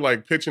pressure,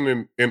 like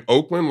pitching in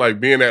Oakland, like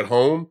being at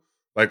home,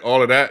 like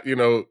all of that,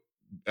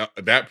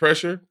 that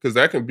pressure? Because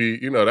that can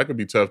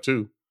be tough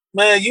too.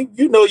 Man, you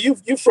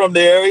from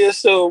the area,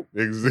 so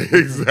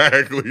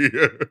exactly.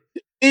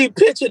 Me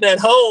pitching at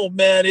home,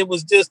 man, it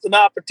was just an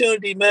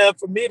opportunity, man,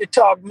 for me to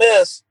talk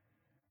mess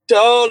to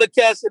all the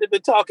cats that have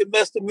been talking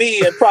mess to me.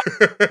 And growing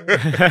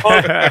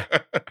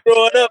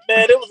up,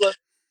 man, it was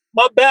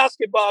my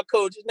basketball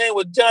coach. His name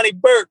was Johnny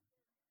Burke,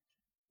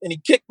 and he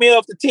kicked me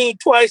off the team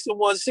twice in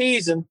one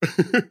season.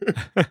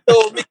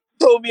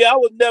 told me I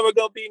was never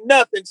gonna be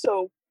nothing.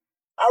 So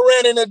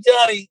I ran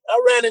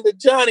into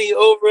Johnny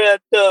over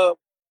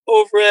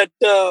at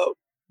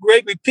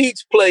Gregory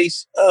Pete's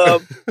place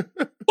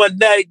one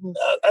night, and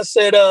I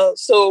said,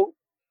 "So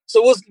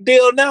what's the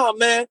deal now,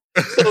 man?"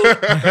 So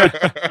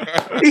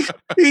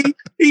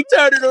he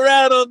turned it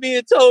around on me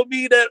and told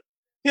me that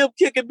him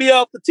kicking me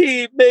off the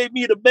team made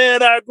me the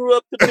man I grew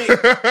up to be.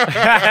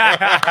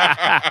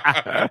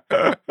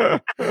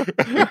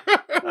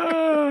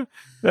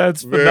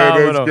 That's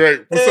phenomenal. Man, that's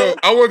great. So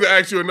I wanted to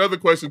ask you another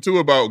question too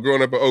about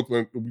growing up in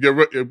Oakland, your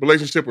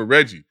relationship with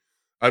Reggie.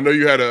 I know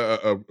you had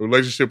a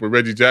relationship with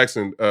Reggie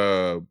Jackson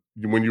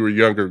when you were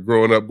younger,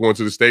 growing up, going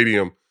to the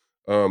stadium.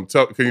 Can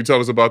you tell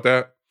us about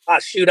that?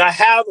 Shoot, I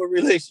have a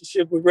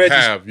relationship with Reggie.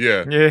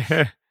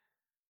 Yeah.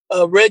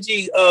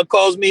 Reggie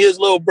calls me his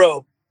little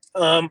bro.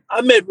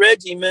 I met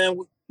Reggie, man.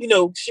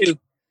 Shoot,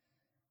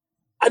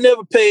 I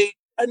never paid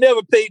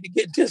to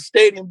get to the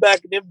stadium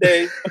back in them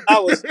days. I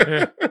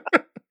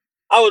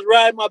was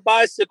riding my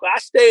bicycle. I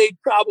stayed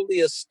probably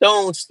a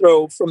stone's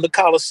throw from the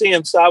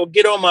Coliseum. So I would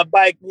get on my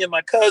bike, me and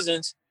my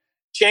cousins,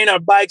 chain our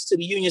bikes to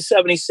the Union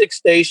 76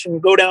 station,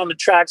 go down the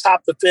tracks,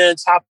 hop the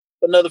fence, hop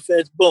another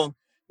fence, boom,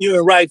 you're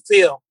in right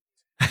field.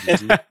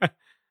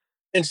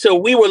 And so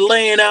we were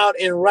laying out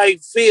in right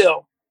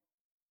field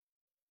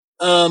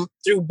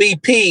through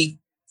BP,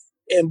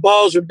 and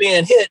balls were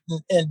being hit.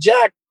 And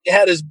Jack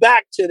had his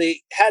back to the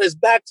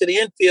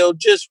infield,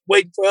 just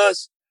waiting for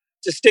us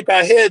to stick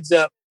our heads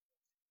up.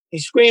 He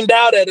screamed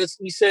out at us.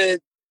 He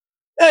said,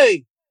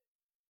 "Hey,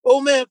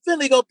 old man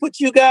Finley gonna put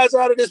you guys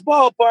out of this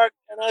ballpark."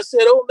 And I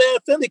said, "Old man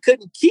Finley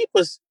couldn't keep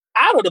us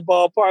out of the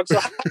ballpark, so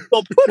how you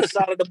gonna put us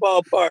out of the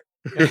ballpark?"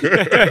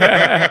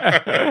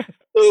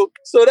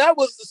 So that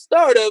was the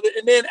start of it.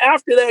 And then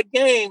after that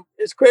game,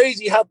 it's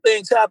crazy how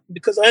things happened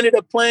because I ended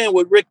up playing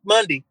with Rick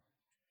Mundy.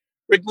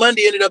 Rick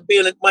Mundy ended up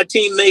being my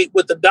teammate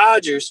with the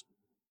Dodgers.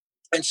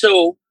 And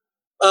so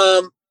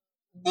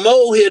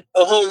Mo hit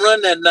a home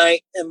run that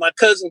night, and my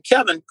cousin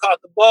Kevin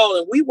caught the ball,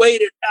 and we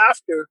waited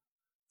after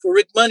for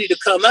Rick Mundy to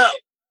come out.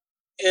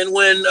 And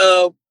when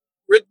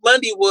Rick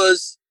Mundy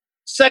was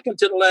second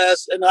to the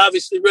last, and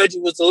obviously Reggie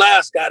was the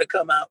last guy to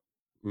come out.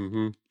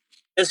 Mm-hmm.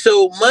 And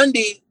so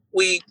Mundy,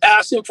 we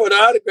asked him for the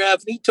autograph,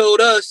 and he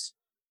told us,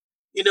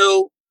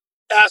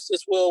 asked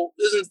us, "Well,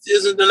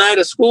 isn't the night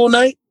a school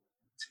night?"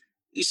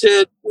 He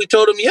said, we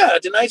told him, "Yeah,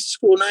 tonight's a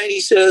school night."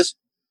 He says,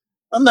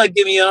 "I'm not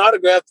giving you an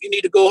autograph. You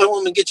need to go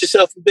home and get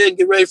yourself in bed and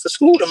get ready for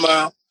school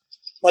tomorrow."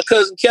 My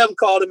cousin Kevin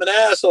called him an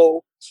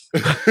asshole.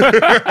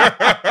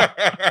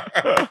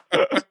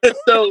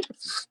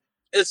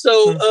 And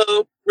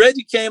so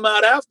Reggie came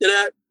out after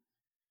that,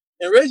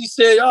 and Reggie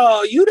said,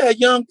 "Oh, you that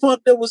young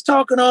punk that was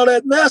talking all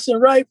that mess in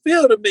right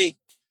field to me."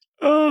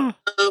 And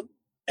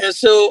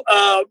so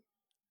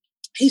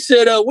he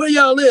said, "Where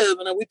y'all live?"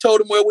 And we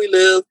told him where we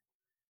live.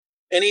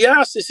 And he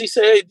asked us, he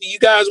said, "Hey, do you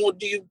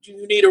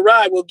need a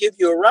ride? We'll give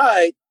you a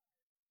ride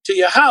to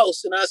your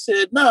house." And I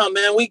said, "No,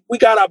 man, we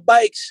got our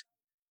bikes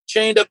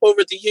chained up over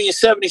at the Union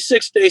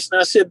 76 station."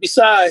 I said,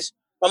 "Besides,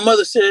 my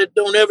mother said,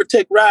 don't ever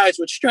take rides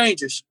with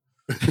strangers."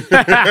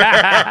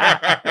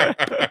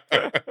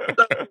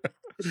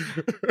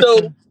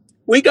 So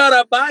we got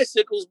our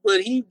bicycles, but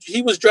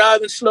he was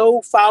driving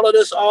slow, followed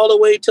us all the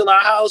way to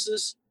our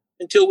houses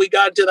until we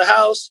got to the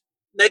house.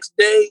 Next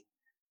day,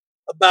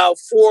 about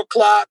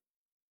 4:00,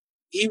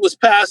 he was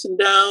passing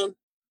down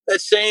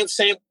that same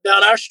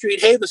down our street,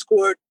 Havens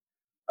Court,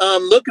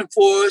 looking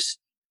for us.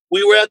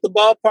 We were at the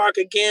ballpark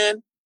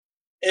again.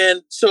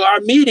 And so our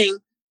meeting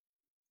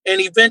and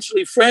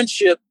eventually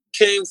friendship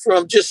came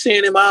from just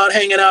seeing him out,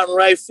 hanging out in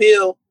right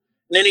field.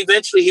 And then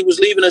eventually he was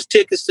leaving us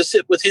tickets to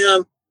sit with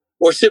him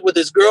or sit with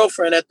his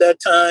girlfriend at that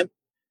time.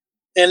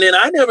 And then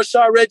I never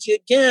saw Reggie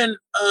again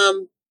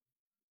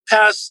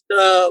past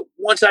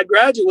once I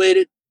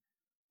graduated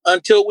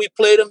until we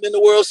played him in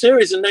the World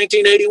Series in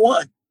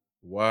 1981.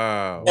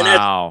 Wow. And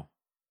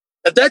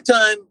at that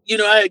time,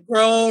 I had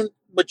grown,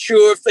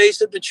 matured, face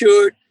had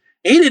matured.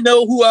 He didn't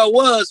know who I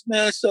was,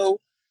 man. So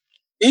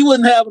he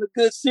wasn't having a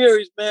good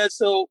series, man.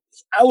 So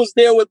I was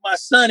there with my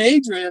son,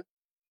 Adrian,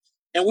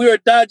 and we were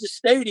at Dodger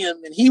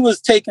Stadium, and he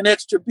was taking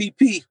extra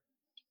BP.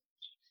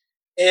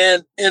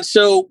 And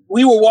so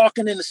we were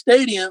walking in the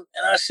stadium,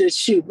 and I said,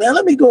 "Shoot, man,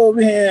 let me go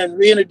over here and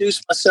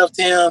reintroduce myself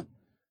to him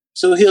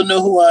so he'll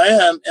know who I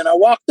am." And I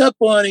walked up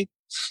on him,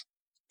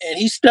 and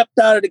he stepped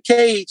out of the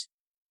cage,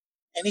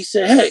 and he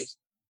said, "Hey,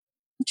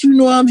 don't you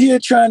know I'm here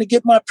trying to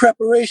get my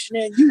preparation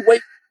in? You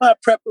wait my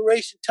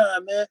preparation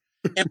time, man.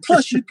 And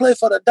plus you play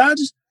for the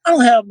Dodgers. I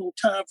don't have no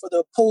time for the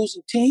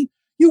opposing team.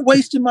 You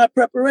wasted my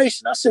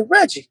preparation." I said,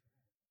 "Reggie,"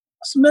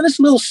 I said, "Man, it's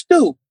little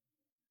Stu."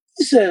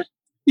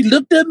 He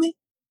looked at me.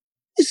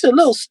 He said,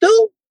 "Little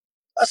Stu?"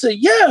 I said,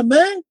 "Yeah,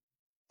 man."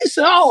 He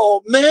said,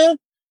 "Oh, man."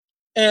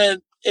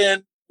 And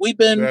we've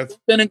been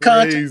in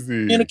contact,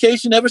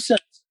 communication ever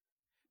since.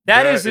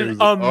 That is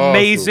an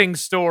amazing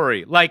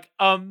story. Like,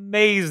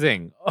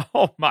 amazing.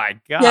 Oh my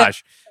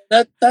gosh.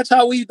 Yeah, that's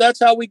how we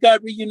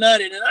got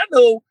reunited. And I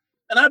know,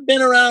 and I've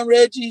been around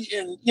Reggie,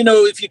 and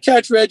if you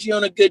catch Reggie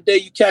on a good day,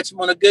 you catch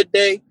him on a good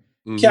day.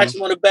 Mm-hmm. Catch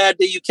him on a bad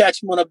day, you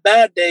catch him on a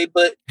bad day.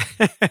 But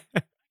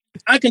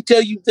I can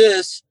tell you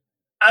this,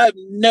 I've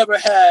never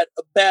had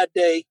a bad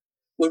day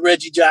with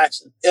Reggie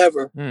Jackson,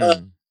 ever.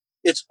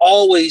 It's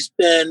always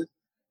been,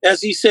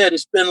 as he said,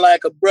 it's been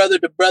like a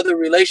brother-to-brother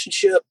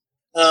relationship.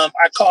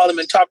 I call him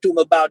and talk to him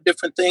about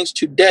different things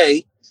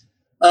today.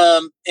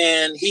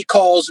 And he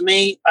calls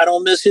me. I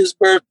don't miss his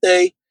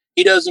birthday.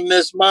 He doesn't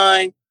miss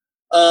mine.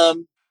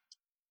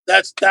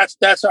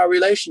 That's our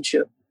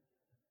relationship.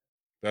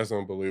 That's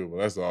unbelievable.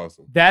 That's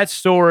awesome. That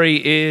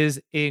story is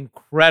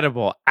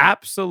incredible.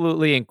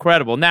 Absolutely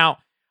incredible. Now,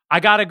 I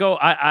gotta go.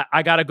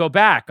 I gotta go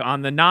back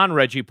on the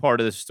non-Reggie part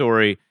of the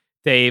story,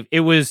 Dave.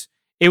 It was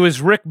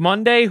Rick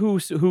Monday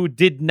who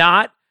did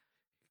not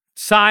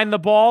sign the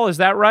ball. Is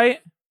that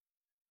right?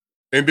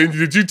 And then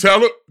did you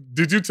tell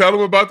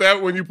him about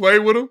that when you played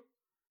with him?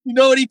 You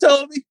know what he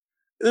told me?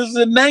 It was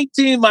in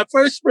 19. My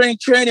first spring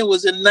training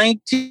was in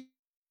 19.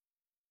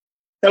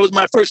 That was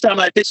my first time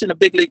I pitched in a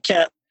big league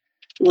camp.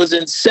 It was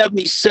in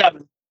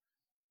 77.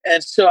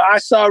 And so I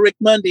saw Rick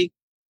Monday.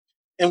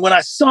 And when I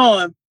saw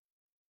him,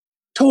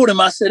 told him,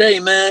 I said, "Hey,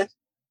 man,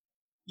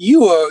 you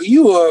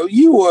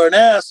were an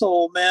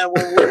asshole, man,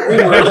 when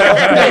we were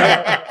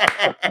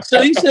there."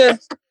 So he said,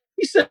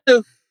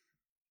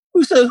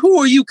 "Who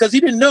are you?" Because he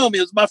didn't know me.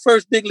 It was my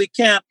first big league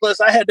camp. Plus,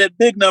 I had that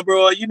big number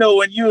on.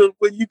 When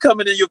you come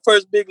into your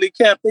first big league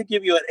camp, they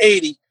give you an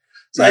 80.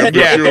 So I had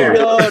that 80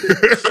 on.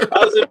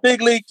 I was in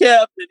big league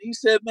camp, and he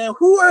said, "Man,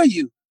 who are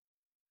you?"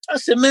 I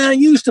said, man,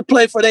 you used to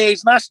play for the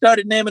A's. And I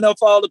started naming off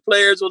all the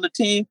players on the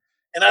team.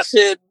 And I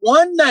said,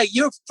 one night,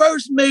 your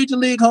first major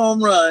league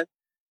home run,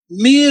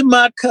 me and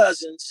my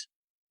cousins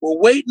were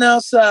waiting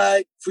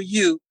outside for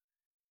you.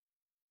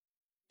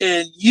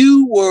 And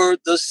you were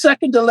the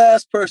second to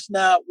last person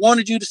out,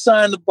 wanted you to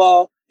sign the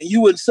ball, and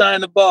you wouldn't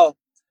sign the ball.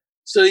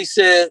 So he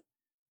said,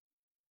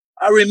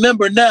 I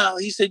remember now.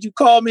 He said, you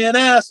called me an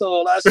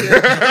asshole. I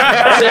said,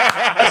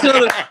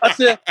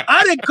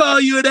 I didn't call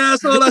you an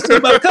asshole. I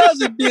said, my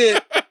cousin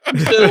did.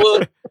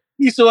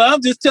 He said, well,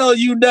 I'm just telling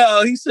you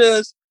now. He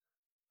says,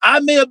 I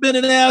may have been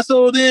an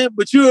asshole then,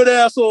 but you're an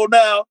asshole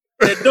now.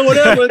 And don't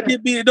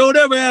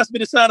ever ask me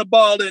to sign a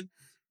ball.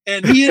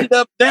 And he ended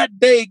up that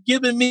day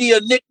giving me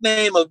a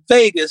nickname of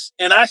Vegas.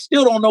 And I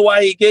still don't know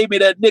why he gave me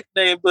that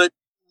nickname, but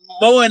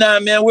Mo and I,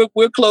 man,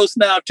 we're close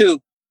now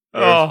too.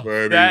 That's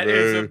funny, that man.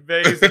 Is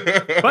amazing.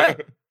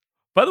 But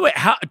by the way,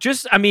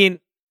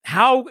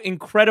 how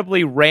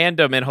incredibly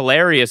random and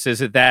hilarious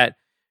is it that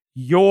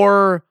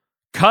your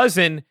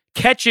cousin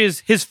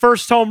catches his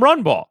first home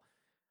run ball?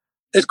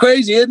 It's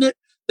crazy, isn't it?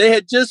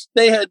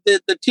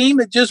 The team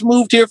had just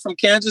moved here from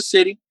Kansas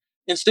City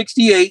in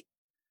 '68.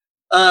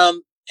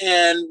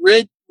 And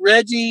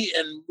Reggie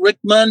and Rick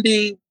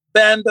Mundy,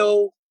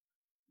 Bando,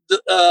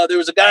 there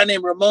was a guy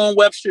named Ramon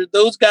Webster.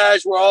 Those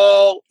guys were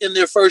all in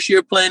their first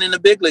year playing in the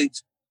big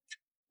leagues.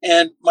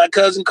 And my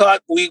cousin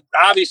we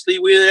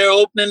were there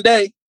opening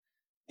day.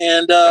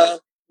 And my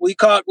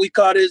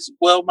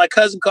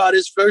cousin caught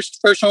his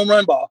first home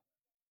run ball.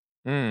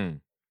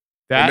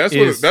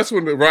 That's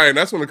when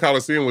the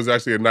Coliseum was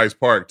actually a nice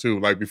park too.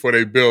 Like before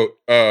they built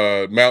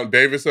Mount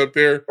Davis up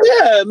there.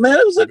 Yeah, man,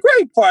 it was a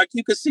great park.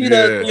 You could see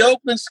the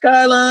Oakland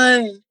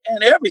skyline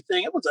and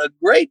everything. It was a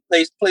great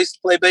place to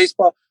play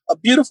baseball. A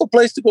beautiful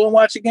place to go and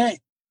watch a game.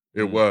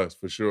 It was,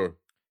 for sure.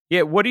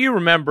 Yeah, what do you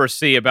remember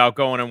about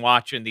going and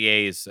watching the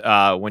A's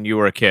when you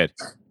were a kid?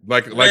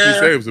 Like you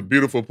said, it was a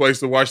beautiful place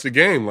to watch the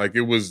game. Like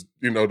it was,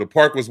 the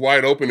park was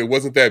wide open. It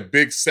wasn't that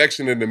big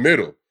section in the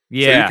middle.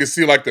 Yeah. So you could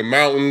see like the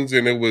mountains,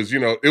 and it was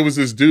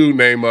this dude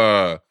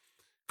named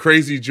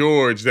Crazy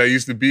George that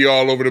used to be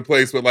all over the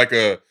place with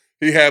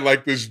he had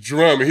like this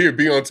drum, and he'd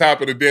be on top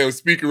of the damn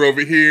speaker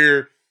over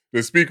here,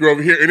 the speaker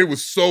over here, and it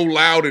was so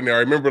loud in there. I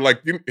remember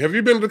have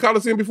you been to the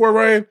Coliseum before,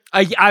 Ryan?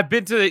 I've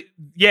been to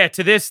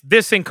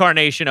this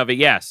incarnation of it,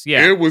 yes.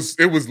 Yeah. It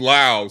was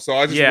loud. So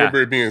I just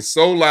remember it being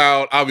so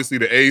loud. Obviously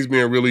the A's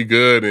being really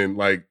good, and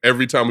like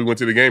every time we went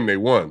to the game, they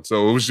won.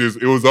 So it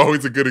was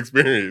always a good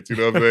experience, you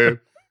know what I'm saying?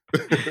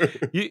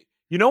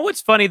 You know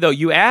what's funny though?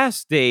 You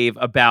asked Dave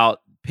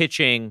about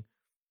pitching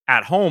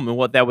at home and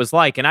what that was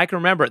like, and I can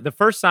remember the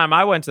first time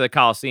I went to the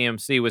Coliseum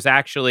was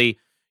actually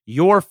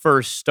your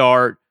first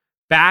start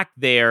back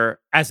there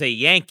as a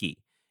Yankee.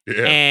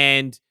 Yeah.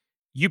 And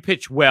you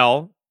pitched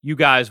well. You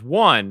guys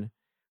won,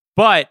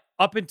 but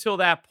up until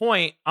that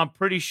point, I'm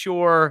pretty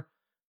sure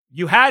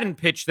you hadn't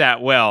pitched that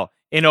well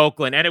in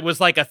Oakland, and it was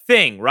like a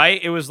thing,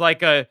 right? It was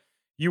like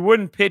you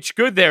wouldn't pitch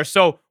good there.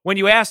 So when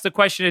you asked the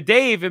question to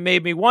Dave, it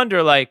made me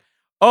wonder,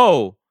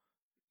 was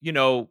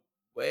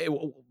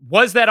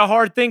that a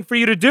hard thing for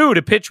you to do,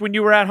 to pitch when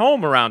you were at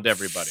home around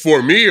everybody?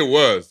 For me, it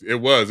was.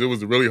 It was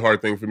a really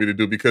hard thing for me to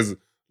do because,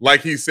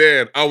 like he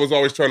said, I was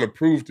always trying to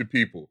prove to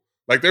people.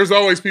 Like, there's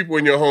always people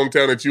in your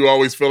hometown that you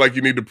always feel like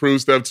you need to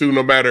prove stuff to,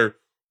 no matter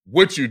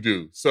what you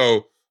do.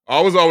 So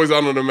I was always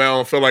out on the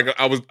mound, felt like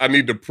I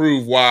need to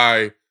prove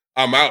why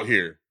I'm out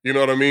here. You know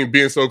what I mean?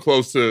 Being so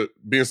close to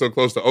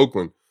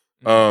Oakland.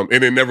 And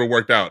it never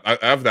worked out. I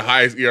have the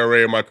highest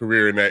ERA in my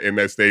career in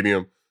that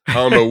stadium. I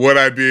don't know what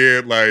I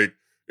did. Like,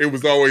 it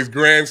was always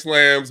grand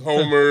slams,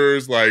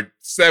 homers,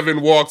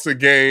 7 walks a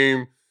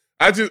game.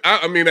 By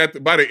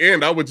the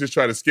end, I would just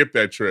try to skip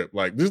that trip.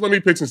 Like, just let me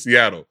pitch in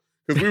Seattle.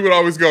 Because we would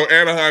always go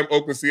Anaheim,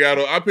 Oakland,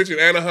 Seattle. I pitch in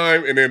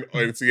Anaheim and then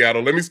in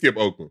Seattle. Let me skip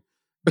Oakland.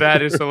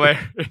 That is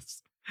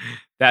hilarious.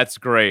 That's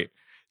great.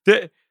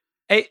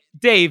 Hey,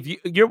 Dave,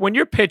 when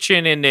you're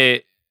pitching in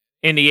the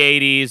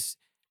 80s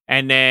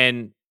and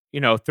then,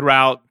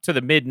 throughout to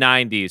the mid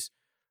 90s,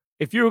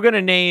 if you were going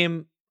to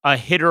name a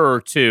hitter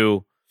or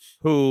two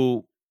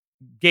who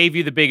gave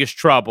you the biggest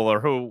trouble, or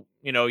who,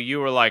 you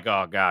were like,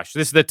 oh gosh,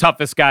 this is the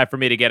toughest guy for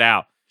me to get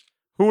out,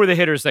 who are the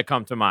hitters that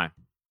come to mind?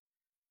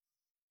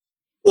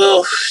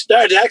 Well,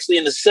 started actually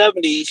in the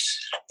 70s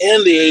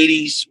and the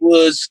 80s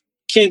was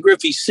Ken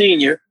Griffey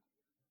Sr.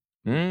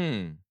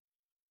 And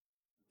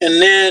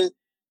then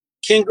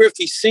Ken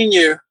Griffey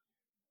Sr.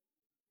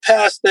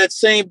 passed that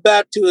same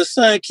bat to his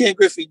son, Ken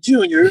Griffey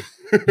Jr.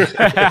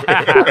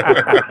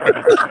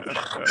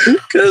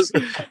 Because,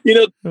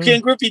 Ken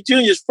Griffey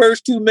Jr.'s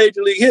first 2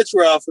 major league hits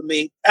were off of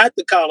me at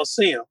the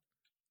Coliseum.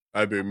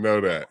 I didn't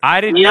know that.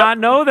 I did not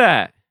know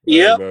that.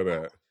 Yeah. Know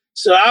that.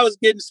 So I was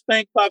getting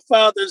spanked by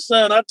father and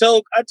son. I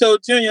told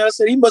Junior, I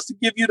said, he must have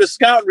given you the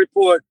scouting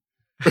report.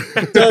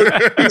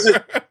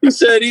 He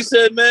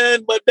said,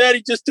 man, my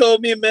daddy just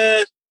told me,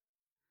 man,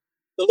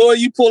 the lower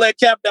you pull that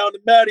cap down, the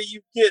madder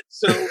you get.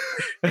 So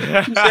he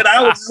said,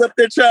 I was just up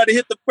there trying to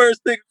hit the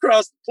first thing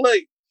across the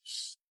plate.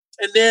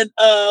 And then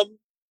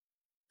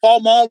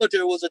Paul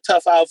Molitor was a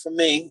tough out for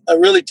me, a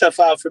really tough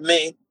out for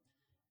me.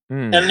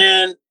 And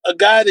then a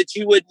guy that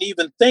you wouldn't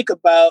even think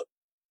about,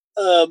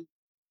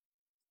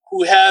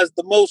 who has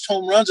the most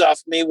home runs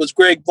off of me, was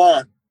Greg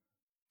Vaughn.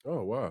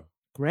 Oh, wow.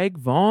 Greg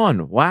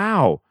Vaughn.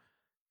 Wow.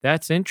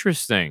 That's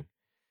interesting.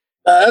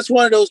 That's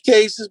one of those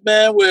cases,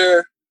 man,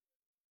 where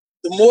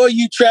the more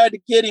you tried to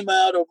get him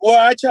out, or more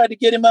I tried to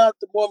get him out,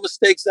 the more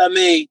mistakes I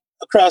made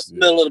across the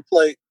middle of the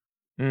plate.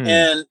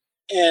 And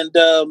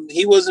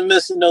he wasn't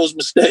missing those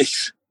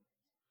mistakes.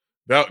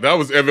 That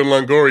was Evan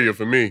Longoria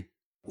for me.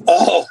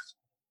 Oh,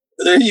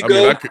 there you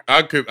go. Mean,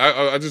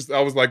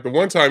 I was like, the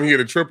one time he hit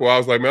a triple, I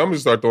was like, man, I'm going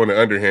to start throwing the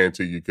underhand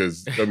to you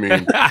because, I mean,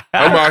 I'm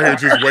out here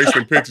just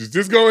wasting pitches.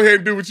 Just go ahead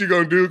and do what you're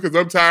going to do because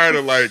I'm tired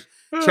of, like,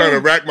 trying to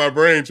rack my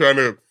brain, trying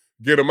to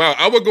get him out.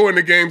 I would go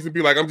into games and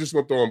be like, I'm just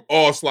going to throw him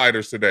all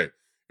sliders today.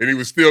 And he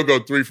would still go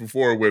 3 for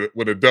 4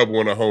 with a double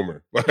and a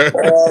homer.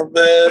 Oh,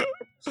 man.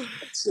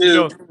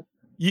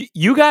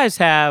 You guys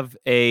have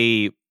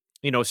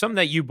something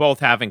that you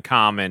both have in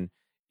common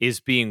is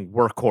being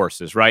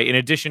workhorses, right? In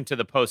addition to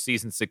the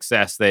postseason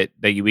success that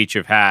you each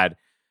have had,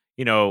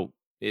 you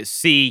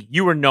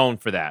were known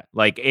for that.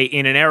 Like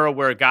in an era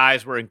where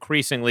guys were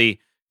increasingly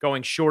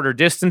going shorter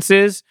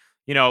distances,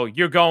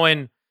 you're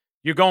going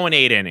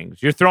 8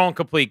 innings, you're throwing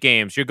complete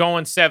games, you're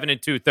going 7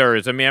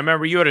 2/3. I mean, I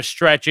remember you had a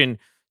stretch in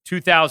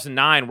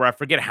 2009 where I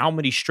forget how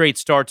many straight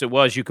starts it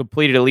was. You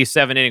completed at least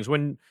 7 innings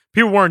when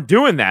people weren't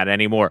doing that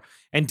anymore.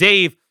 And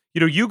Dave,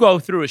 you go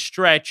through a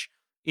stretch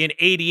in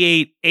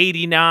 88,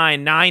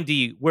 89,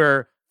 90,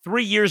 where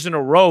 3 years in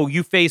a row,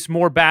 you face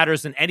more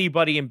batters than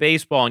anybody in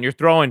baseball, and you're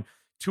throwing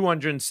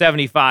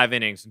 275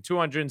 innings and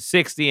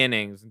 260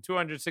 innings and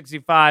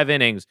 265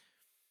 innings.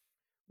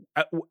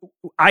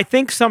 I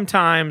think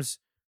sometimes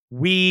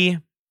we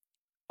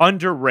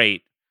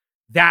underrate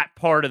that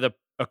part of the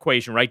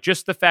equation, right?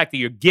 Just the fact that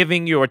you're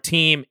giving your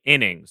team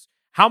innings.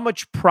 How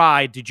much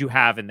pride did you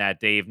have in that,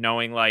 Dave,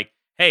 knowing like,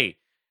 hey,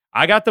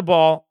 I got the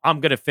ball,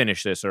 I'm going to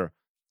finish this, or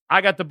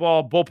I got the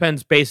ball,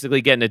 bullpen's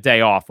basically getting a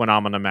day off when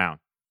I'm on the mound?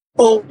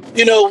 Well,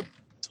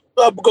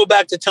 I'll go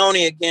back to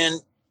Tony again.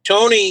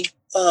 Tony,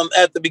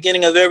 at the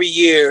beginning of every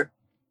year,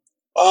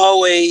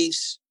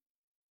 always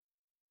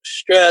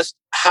stressed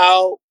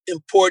how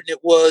important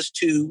it was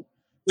to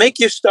make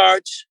your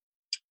starts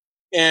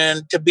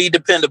and to be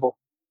dependable.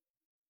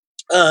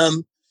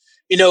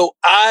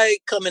 I,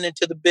 coming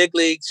into the big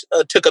leagues,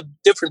 took a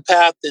different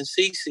path than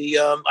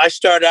CeCe. I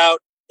started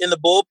out in the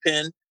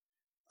bullpen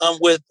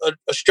with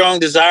a strong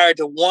desire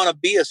to want to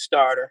be a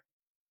starter.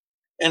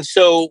 And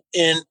so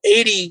in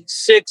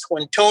 86,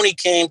 when Tony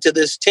came to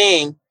this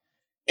team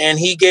and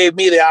he gave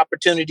me the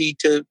opportunity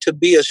to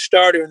be a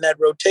starter in that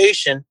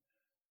rotation,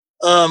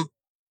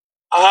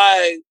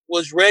 I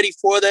was ready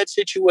for that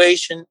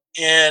situation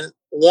and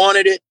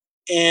wanted it.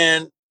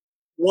 And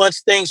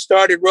once things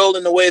started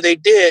rolling the way they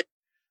did,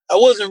 I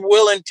wasn't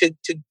willing to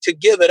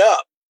give it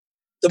up.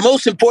 The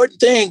most important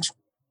things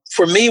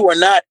for me were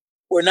not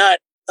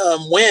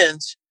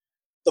wins.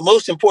 The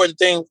most important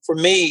thing for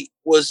me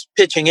was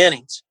pitching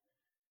innings.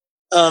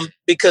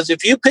 Because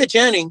if you pitch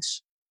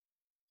innings,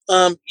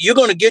 you're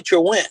going to get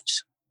your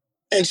wins.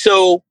 And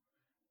so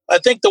I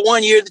think the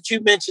one year that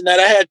you mentioned that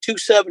I had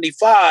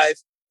 275,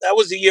 that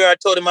was the year I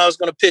told him I was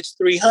going to pitch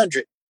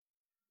 300.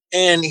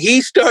 And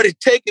he started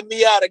taking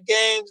me out of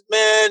games,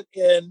 man.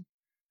 And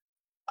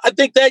I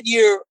think that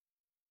year,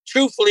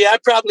 truthfully, I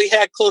probably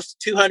had close to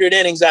 200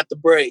 innings at the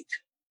break.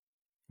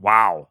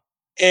 Wow.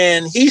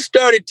 And he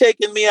started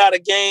taking me out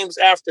of games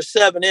after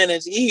 7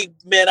 innings.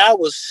 I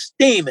was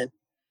steaming.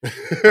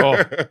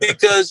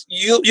 Because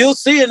you'll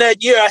see in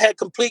that year I had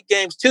complete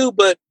games too,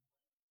 but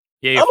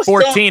yeah, you have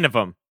 14 of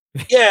them.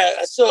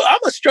 Yeah, so I'm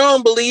a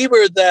strong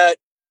believer that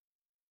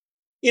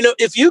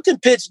if you can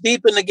pitch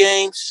deep in the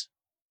games,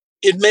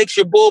 it makes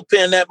your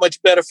bullpen that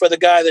much better for the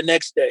guy the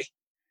next day.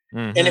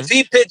 Mm-hmm. And if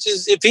he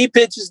pitches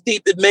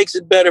deep, it makes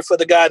it better for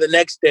the guy the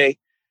next day.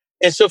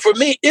 And so for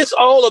me, it's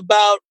all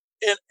about.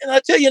 And I'll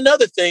tell you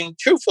another thing,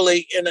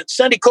 truthfully, and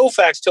Sandy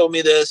Koufax told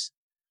me this.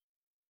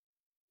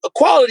 A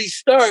quality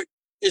start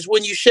is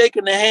when you're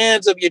shaking the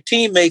hands of your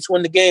teammates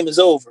when the game is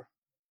over.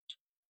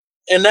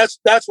 And that's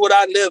what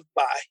I live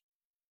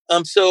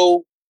by.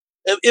 So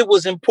it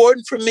was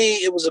important for me.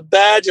 It was a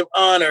badge of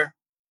honor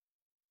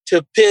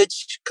to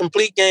pitch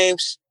complete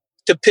games,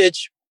 to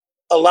pitch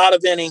a lot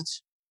of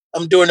innings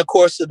during the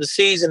course of the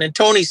season. And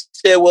Tony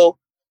said, well,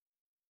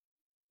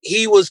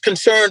 he was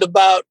concerned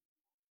about,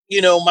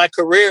 my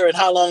career and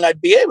how long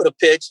I'd be able to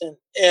pitch.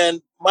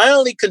 And my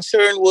only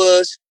concern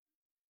was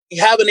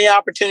having the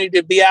opportunity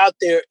to be out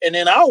there. And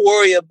then I'll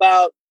worry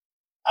about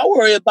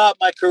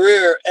my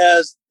career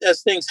as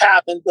things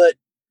happen. But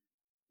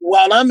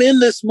while I'm in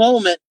this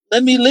moment,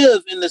 let me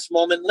live in this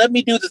moment. Let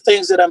me do the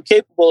things that I'm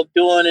capable of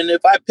doing. And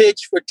if I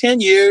pitch for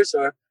 10 years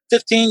or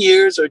 15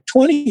 years or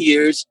 20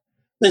 years,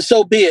 then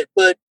so be it.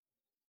 But,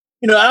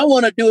 I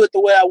want to do it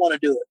the way I want to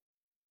do it.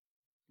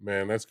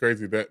 Man, that's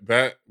crazy.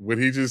 That what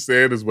he just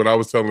said is what I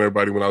was telling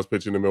everybody when I was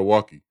pitching in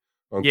Milwaukee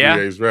on 3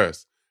 days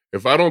rest.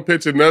 If I don't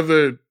pitch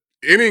another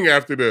inning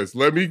after this.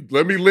 Let me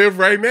live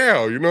right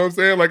now. You know what I'm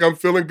saying? Like, I'm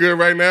feeling good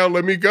right now.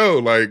 Let me go.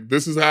 Like,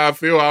 this is how I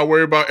feel. I'll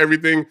worry about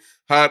everything,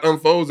 how it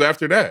unfolds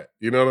after that.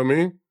 You know what I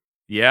mean?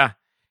 Yeah.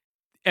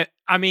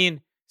 I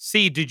mean,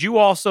 did you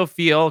also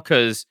feel,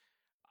 because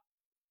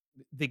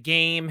the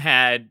game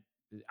had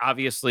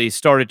obviously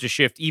started to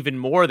shift even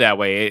more that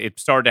way. It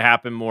started to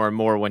happen more and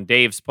more when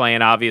Dave's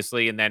playing,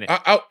 obviously, and then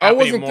I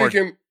wasn't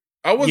thinking.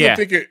 I wasn't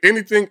thinking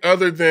anything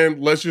other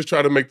than let's just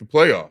try to make the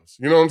playoffs.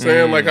 You know what I'm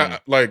saying?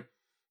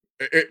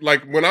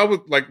 Like when I was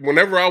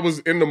whenever I was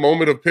in the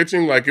moment of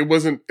pitching, like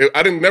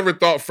I didn't never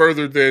thought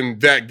further than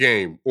that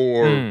game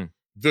or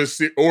this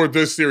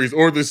series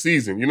or the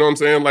season. You know what I'm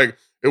saying? Like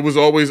I was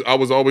always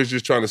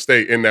just trying to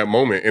stay in that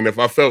moment. And if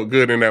I felt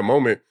good in that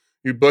moment,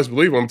 you best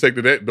believe I'm gonna take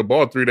the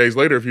ball 3 days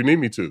later if you need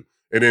me to.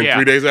 And then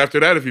 3 days after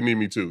that if you need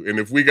me to. And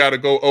if we got to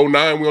go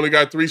 0-9, we only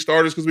got 3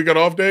 starters because we got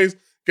off days.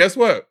 Guess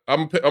what?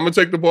 I'm gonna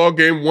take the ball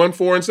game 1,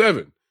 4, and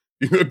 7.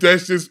 You know, it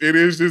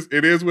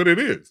is what it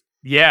is.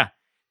 Yeah.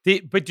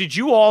 But did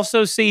you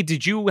also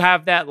did you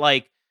have that,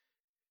 like,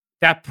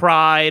 that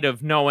pride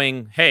of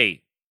knowing,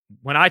 hey,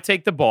 when I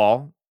take the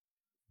ball,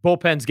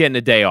 bullpen's getting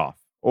a day off,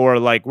 or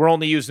like we're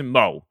only using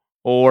Mo,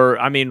 or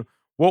I mean,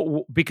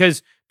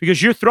 because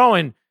you're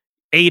throwing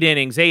 8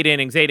 innings,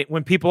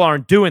 when people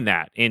aren't doing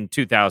that in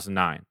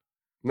 2009.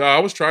 No, I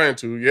was trying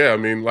to. Yeah, I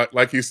mean,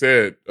 like he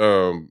said,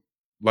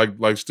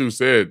 like Stu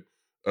said,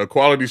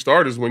 quality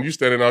starters when you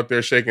standing out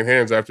there shaking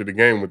hands after the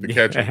game with the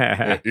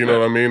catcher. You know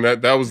what I mean?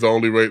 That was the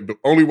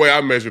only way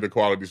I measured a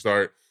quality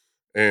start.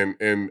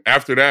 And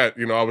after that,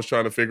 you know, I was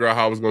trying to figure out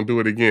how I was going to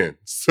do it again.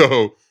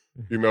 So,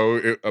 you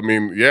know,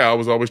 I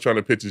was always trying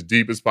to pitch as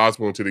deep as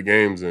possible into the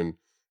games. And,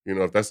 you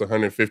know, if that's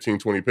 115,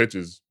 20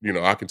 pitches, you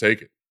know, I can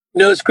take it.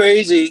 No, it's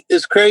crazy.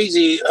 It's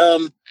crazy.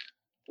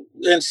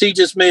 And C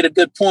just made a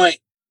good point.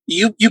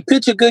 You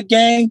pitch a good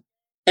game,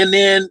 and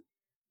then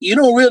you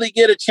don't really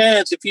get a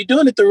chance. If you're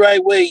doing it the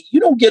right way, you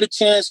don't get a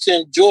chance to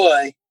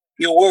enjoy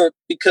your work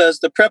because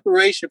the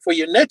preparation for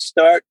your next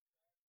start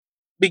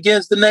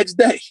begins the next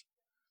day.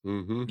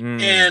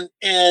 Mm-hmm.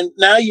 And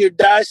now you're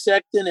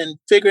dissecting and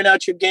figuring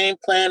out your game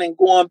plan and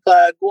going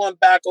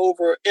back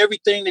over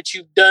everything that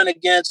you've done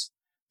against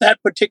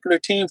that particular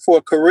team for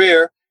a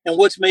career and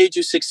what's made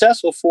you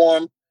successful for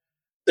them.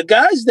 The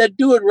guys that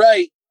do it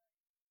right,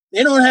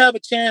 they don't have a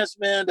chance,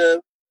 man,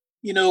 to,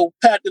 you know,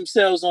 pat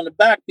themselves on the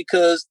back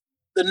because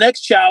the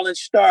next challenge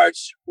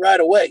starts right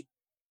away.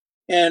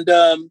 And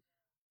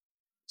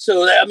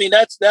so, I mean,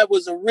 that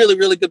was a really,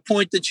 really good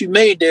point that you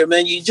made there,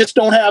 man. You just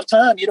don't have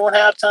time. You don't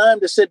have time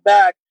to sit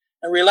back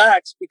and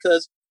relax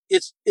because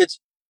it's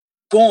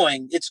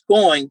going.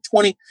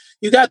 20.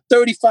 You got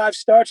 35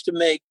 starts to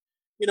make.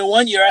 You know,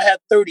 one year I had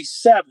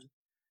 37.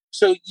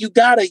 So you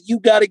gotta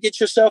get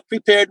yourself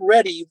prepared and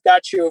ready. You've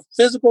got your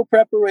physical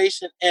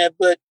preparation,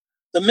 but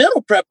the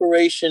mental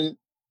preparation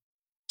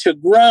to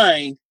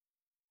grind.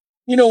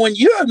 You know, when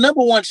you're a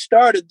number one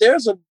starter,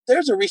 there's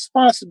a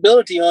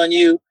responsibility on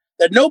you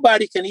that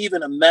nobody can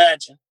even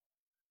imagine.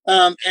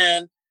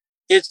 And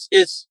it's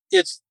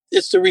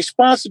the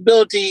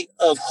responsibility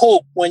of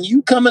hope when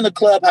you come in the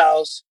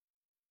clubhouse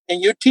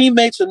and your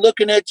teammates are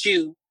looking at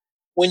you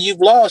when you've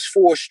lost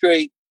 4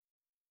 straight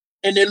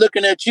and they're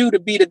looking at you to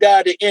be the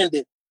guy to end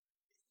it.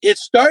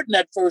 It's starting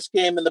that first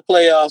game in the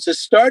playoffs. It's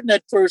starting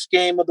that first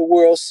game of the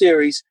World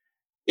Series.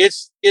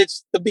 It's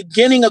the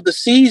beginning of the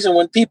season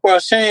when people are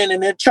saying,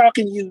 and they're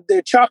chalking you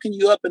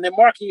up and they're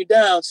marking you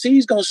down.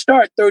 C's going to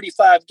start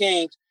 35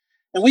 games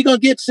and we're going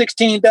to get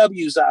 16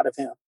 W's out of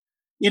him.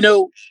 You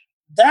know,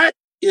 that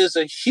is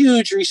a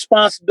huge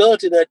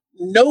responsibility that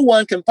no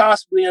one can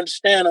possibly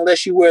understand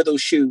unless you wear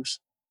those shoes.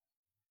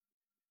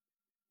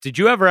 Did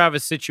you ever have a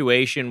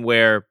situation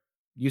where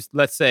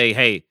let's say,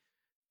 hey,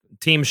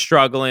 team's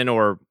struggling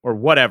or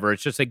whatever,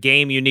 it's just a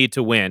game you need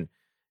to win.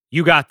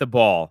 You got the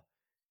ball.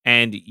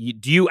 And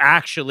do you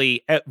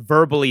actually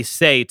verbally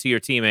say to your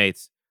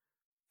teammates,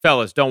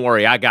 fellas, don't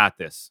worry, I got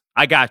this.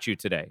 I got you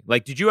today.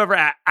 Like, did you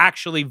ever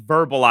actually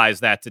verbalize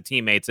that to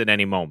teammates at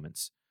any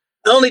moments?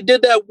 I only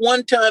did that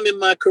one time in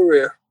my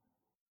career.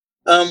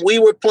 We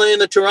were playing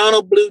the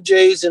Toronto Blue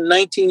Jays in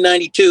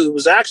 1992. It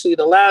was actually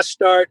the last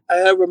start I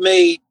ever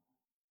made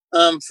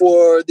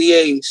for the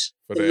A's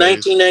in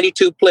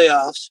 1992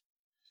 playoffs.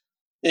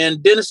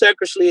 And Dennis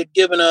Eckersley had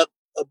given up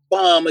a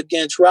bomb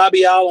against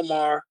Robbie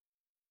Alomar.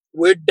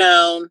 We're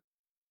down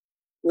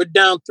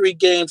 3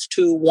 games,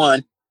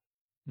 2-1.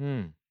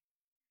 And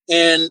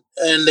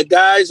the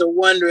guys are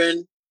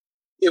wondering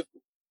if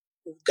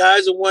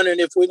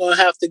we're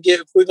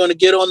going to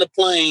get on the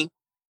plane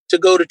to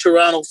go to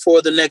Toronto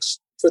for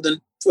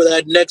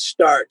that next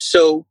start.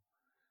 So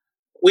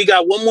we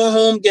got one more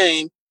home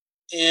game,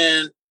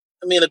 and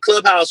I mean the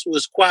clubhouse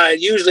was quiet.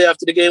 Usually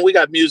after the game we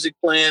got music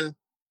playing.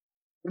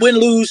 Win,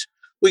 lose,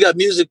 we got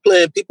music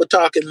playing, people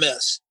talking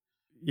mess.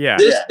 Yeah.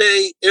 This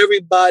day,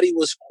 everybody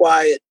was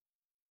quiet,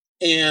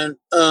 and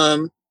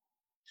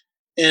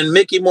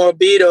Mickey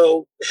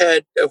Morbido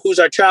who's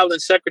our traveling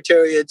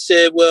secretary, had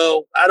said,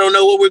 "Well, I don't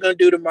know what we're going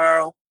to do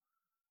tomorrow,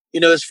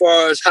 as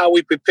far as how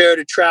we prepare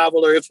to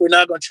travel, or if we're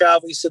not going to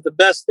travel, he said the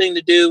best thing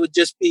to do would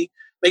just be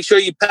make sure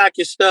you pack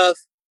your stuff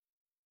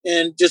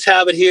and just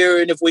have it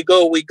here. And if we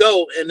go, we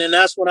go. And then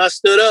that's when I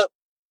stood up,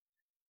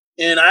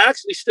 and I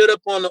actually stood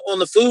up on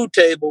the food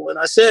table, and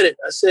I said it.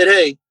 I said,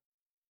 hey,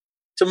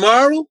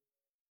 tomorrow,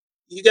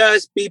 you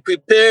guys be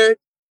prepared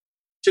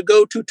to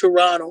go to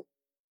Toronto.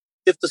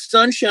 If the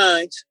sun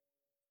shines,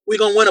 we're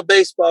going to win a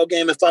baseball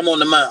game if I'm on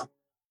the mound.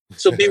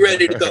 So be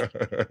ready to go.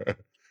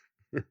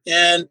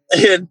 And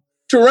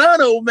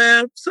Toronto,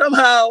 man,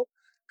 somehow,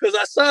 because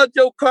I saw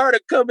Joe Carter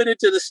coming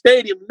into the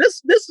stadium.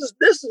 This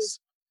is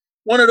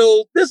one of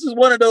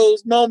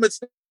those moments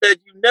that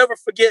you never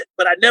forget,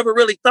 but I never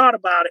really thought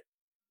about it.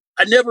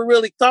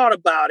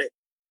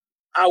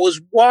 I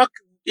was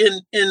walking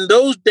in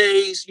those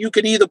days. You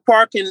can either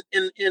park in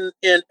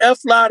F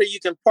lot, or you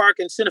can park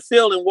in center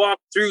field and walk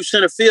through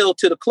center field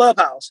to the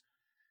clubhouse.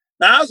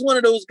 Now, I was one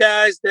of those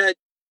guys that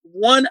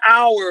 1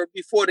 hour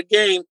before the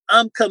game,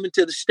 I'm coming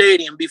to the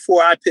stadium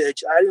before I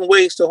pitch. I didn't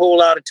waste a whole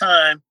lot of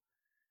time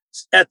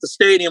at the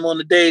stadium on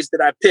the days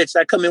that I pitched.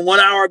 I come in 1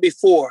 hour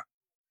before.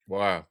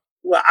 Wow.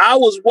 Well, I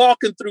was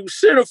walking through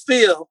center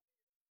field.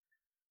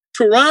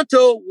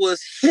 Toronto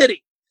was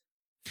hitting.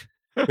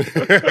 And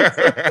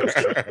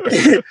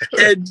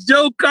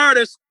Joe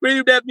Carter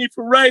screamed at me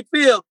from right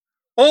field,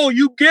 "Oh,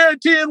 you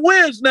guaranteeing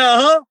wins now,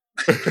 huh?"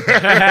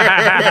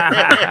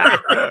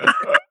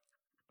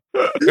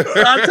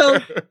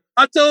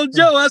 I told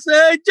Joe, I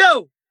said, "Hey,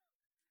 Joe,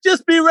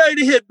 just be ready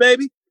to hit,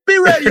 baby. Be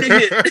ready to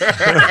hit."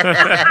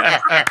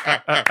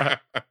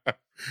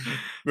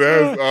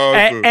 That's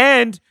awesome.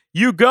 And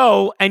you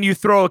go and you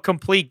throw a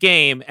complete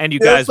game and you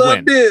guys win.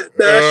 I did.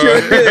 I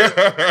sure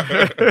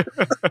did.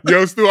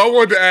 Yo, Stu, I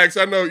wanted to ask,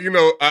 I know,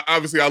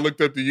 obviously I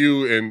looked up to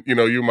you and,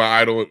 you're my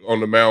idol on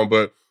the mound,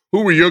 but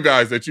who were your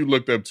guys that you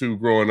looked up to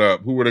growing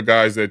up? Who were the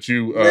guys that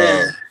you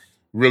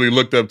really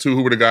looked up to?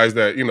 Who were the guys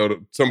that,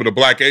 some of the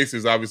Black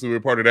Aces, obviously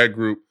were part of that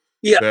group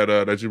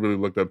that you really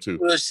looked up to?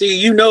 Well,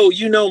 see,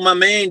 my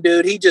main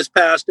dude, he just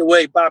passed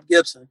away, Bob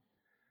Gibson.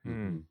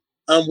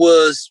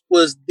 Was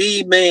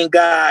the main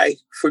guy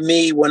for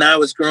me when I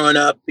was growing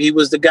up. He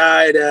was the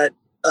guy that,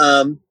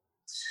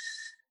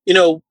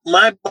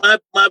 my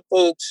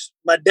folks,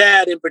 my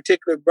dad in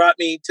particular, brought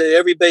me to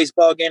every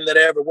baseball game that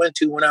I ever went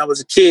to when I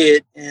was a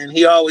kid. And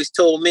he always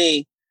told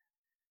me,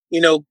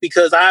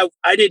 because I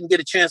didn't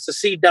get a chance to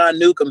see Don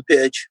Newcomb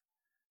pitch.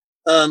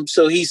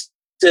 So he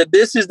said,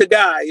 this is the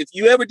guy. If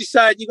you ever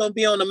decide you're going to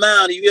be on the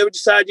mound, if you ever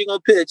decide you're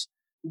going to pitch,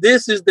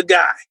 this is the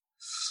guy.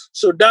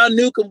 So Don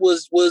Newcomb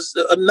was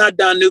not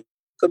Don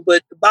Newcomb,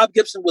 but Bob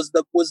Gibson was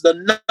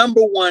the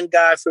number one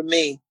guy for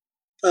me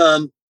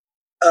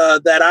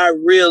that I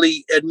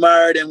really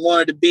admired and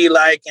wanted to be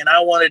like, and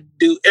I wanted to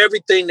do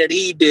everything that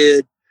he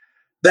did.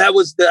 That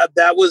was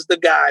the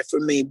guy for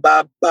me,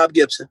 Bob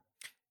Gibson.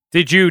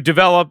 Did you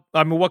develop?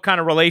 I mean, what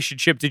kind of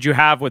relationship did you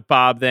have with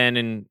Bob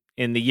then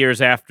in the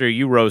years after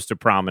you rose to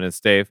prominence,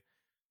 Dave?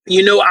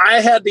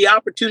 I had the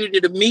opportunity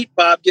to meet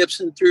Bob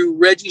Gibson through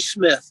Reggie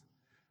Smith.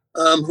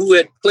 Who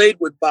had played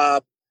with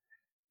Bob.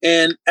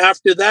 And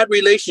after that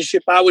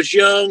relationship, I was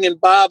young,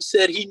 and Bob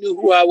said he knew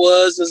who I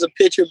was as a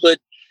pitcher. But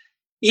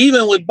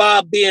even with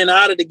Bob being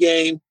out of the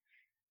game,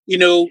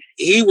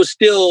 he was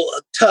still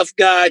a tough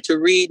guy to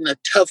read and a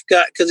tough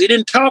guy because he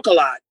didn't talk a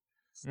lot.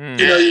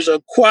 He was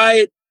a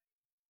quiet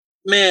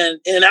man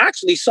and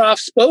actually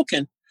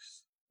soft-spoken.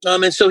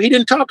 And so he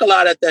didn't talk a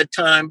lot at that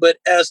time. But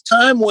as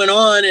time went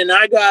on and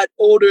I got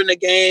older in the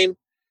game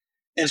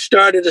and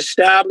started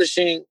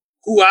establishing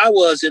who I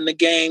was in the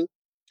game,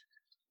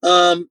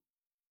 I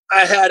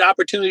had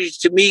opportunities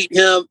to meet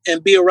him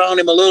and be around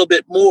him a little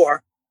bit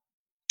more.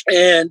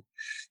 And,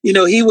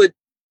 he would,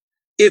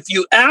 if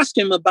you asked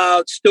him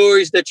about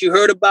stories that you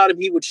heard about him,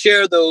 he would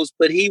share those,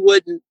 but he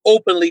wouldn't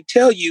openly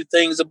tell you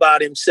things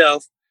about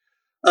himself.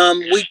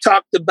 We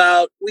talked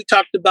about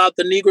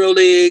the Negro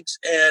Leagues,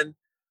 and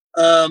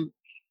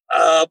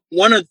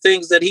one of the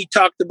things that he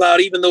talked about,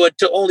 even though it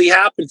only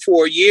happened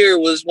for a year,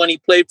 was when he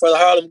played for the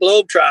Harlem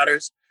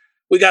Globetrotters.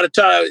 We got to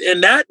talk,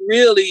 and that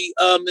really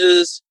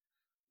is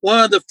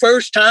one of the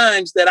first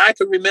times that I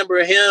can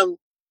remember him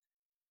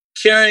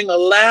carrying a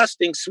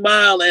lasting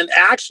smile and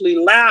actually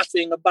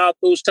laughing about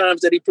those times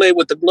that he played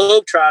with the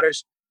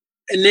Globetrotters.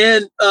 And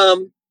then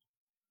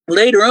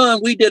later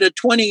on, we did a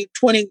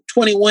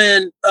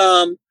 20-win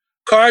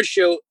card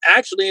show,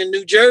 actually in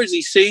New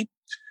Jersey, see?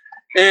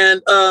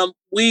 And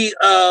we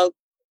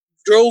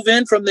drove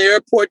in from the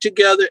airport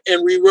together,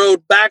 and we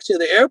rode back to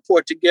the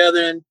airport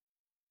together. And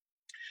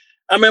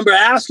I remember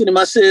asking him,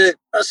 I said,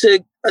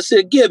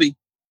 Gibby,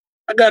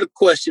 I got a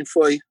question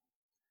for you.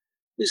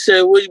 He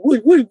said, what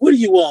do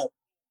you want?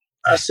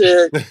 I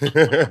said,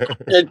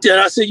 and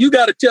I said, you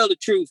got to tell the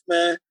truth,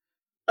 man.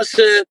 I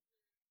said,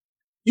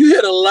 you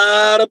hit a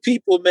lot of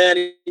people, man,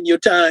 in your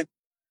time.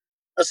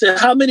 I said,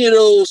 how many of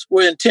those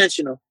were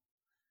intentional?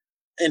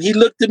 And he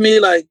looked at me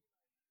like,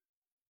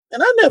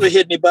 and I never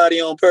hit anybody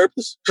on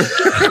purpose.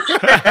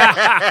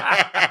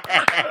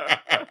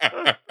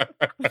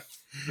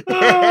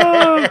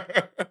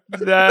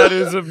 That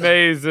is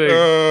amazing.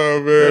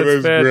 Oh, man,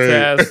 that's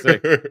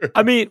fantastic. Great.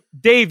 I mean,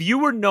 Dave, you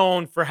were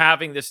known for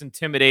having this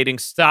intimidating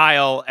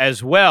style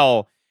as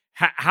well.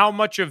 How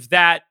much of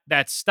that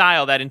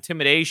style, that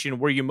intimidation,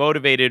 were you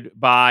motivated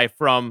by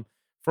from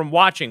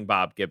watching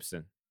Bob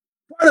Gibson?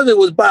 Part of it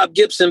was Bob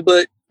Gibson,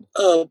 but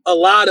a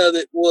lot of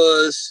it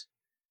was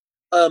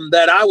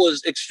that I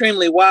was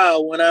extremely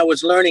wild when I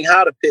was learning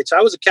how to pitch.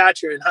 I was a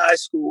catcher in high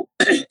school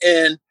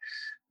and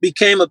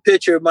became a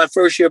pitcher my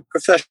first year of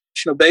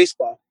professional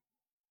baseball.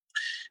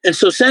 And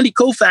so Sandy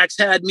Koufax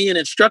had me in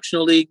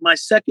instructional league my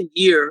second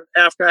year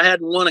after I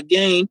hadn't won a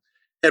game,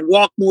 had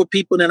walked more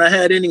people than I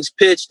had innings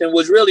pitched, and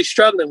was really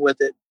struggling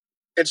with it.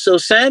 And so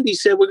Sandy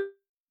said, we're going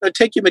to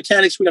take your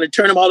mechanics, we're going to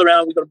turn them all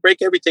around, we're going to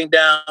break everything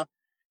down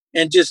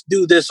and just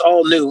do this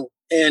all new.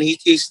 And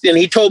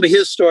he told me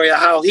his story of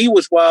how he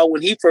was wild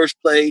when he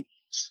first played.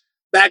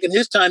 Back in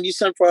his time, you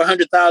sent for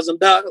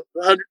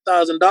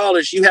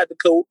 $100,000, you had to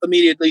go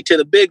immediately to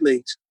the big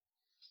leagues.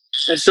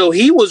 And so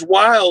he was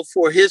wild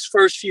for his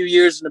first few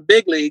years in the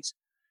big leagues.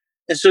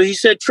 And so he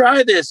said,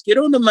 try this, get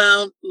on the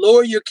mound,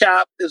 lower your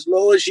cap as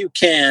low as you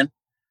can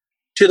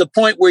to the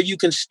point where you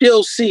can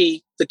still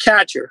see the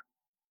catcher.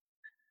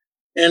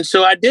 And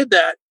so I did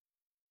that.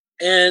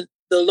 And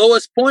the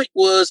lowest point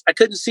was I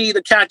couldn't see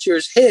the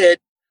catcher's head,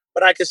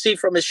 but I could see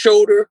from his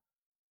shoulder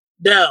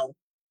down.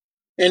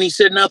 And he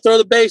said, now throw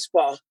the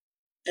baseball.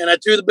 And I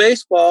threw the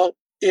baseball,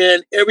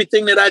 and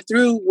everything that I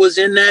threw was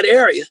in that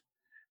area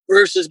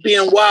versus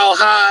being wild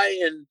high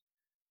and,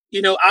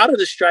 out of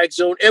the strike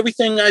zone.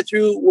 Everything I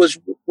threw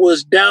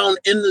was down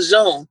in the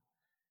zone.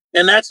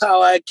 And that's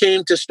how I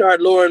came to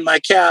start lowering my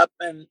cap.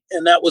 And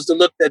that was the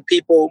look that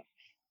people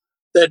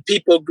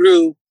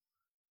grew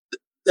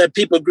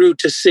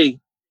to see.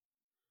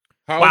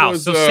 Wow.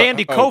 So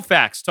Sandy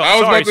Koufax taught. I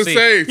was about to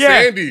say,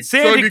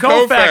 Sandy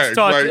Koufax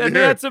taught.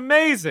 That's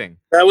amazing.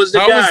 That was the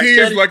guy. How was he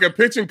as like a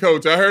pitching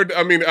coach? I heard,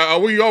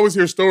 we always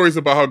hear stories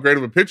about how great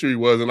of a pitcher he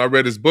was, and I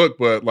read his book,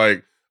 but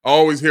like I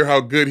always hear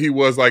how good he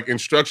was like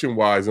instruction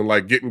wise and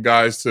like getting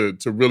guys to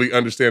really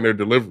understand their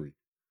delivery.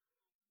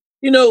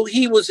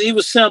 He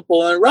was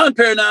simple. And Ron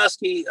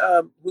Peranowski,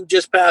 who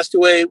just passed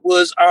away,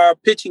 was our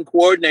pitching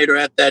coordinator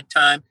at that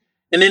time.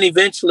 And then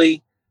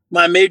eventually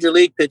my major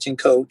league pitching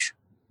coach.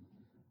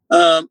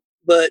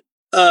 But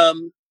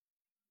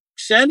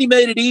Sandy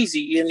made it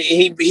easy, and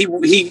he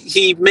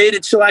made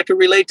it so I could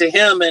relate to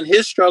him and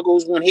his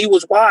struggles when he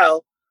was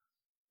wild.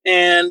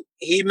 And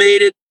he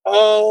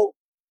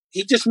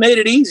just made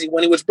it easy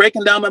when he was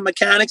breaking down my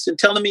mechanics and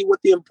telling me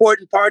what the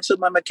important parts of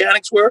my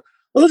mechanics were.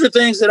 Those are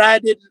things that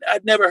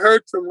I'd never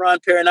heard from Ron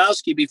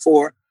Peranowski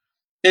before.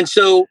 And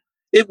so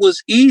it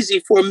was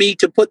easy for me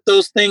to put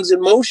those things in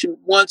motion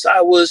once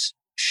I was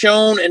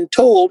shown and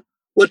told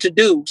what to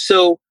do.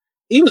 So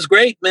he was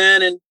great,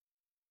 man. And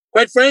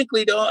quite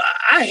frankly, though,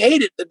 I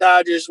hated the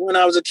Dodgers when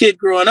I was a kid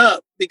growing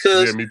up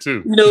because, me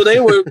too. They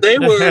were,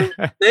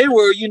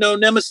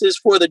 nemesis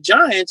for the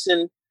Giants.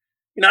 And,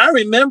 I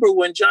remember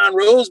when John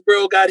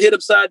Roseborough got hit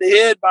upside the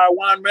head by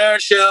Juan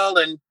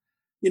Marichal, and,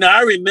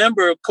 I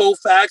remember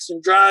Koufax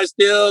and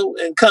Drysdale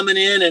and coming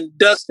in and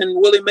dusting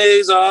Willie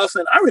Mays off.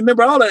 And I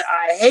remember all that.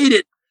 I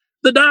hated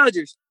the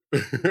Dodgers.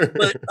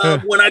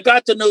 But when I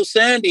got to know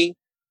Sandy,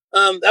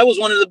 that was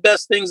one of the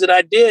best things that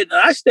I did. And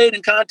I stayed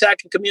in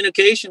contact and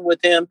communication with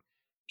him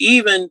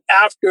even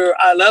after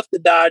I left the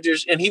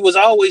Dodgers. And he was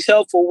always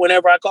helpful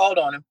whenever I called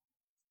on him.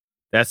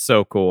 That's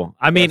so cool.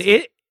 I mean,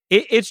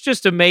 it's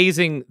just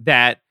amazing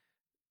that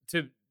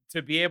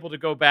to be able to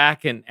go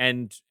back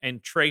and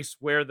trace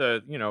where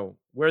the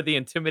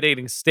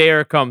intimidating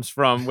stare comes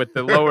from with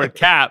the lowered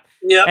cap.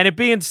 Yep. And it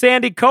being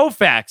Sandy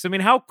Koufax. I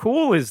mean, how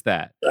cool is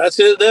that? That's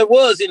it. That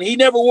was. And he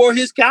never wore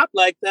his cap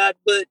like that,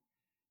 but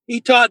he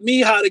taught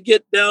me how to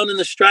get down in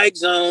the strike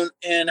zone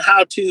and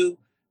how to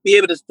be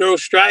able to throw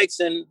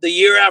strikes. And the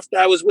year after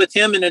I was with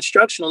him in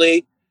instructional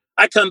league,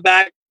 I come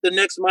back the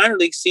next minor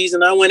league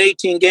season. I won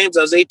 18 games.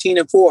 I was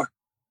 18-4.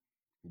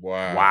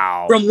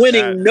 Wow. From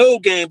winning no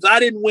games.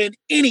 I didn't win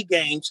any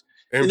games.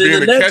 And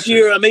then the next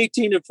year, I'm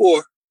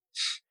 18-4.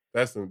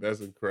 That's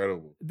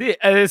incredible.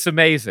 It's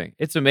amazing.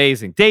 It's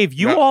amazing. Dave,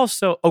 you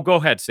also... Oh, go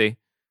ahead, see.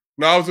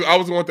 No, I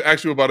was going to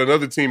ask you about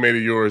another teammate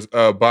of yours,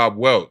 Bob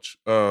Welch.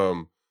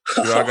 I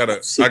got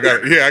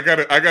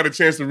a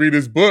chance to read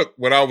his book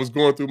when I was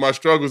going through my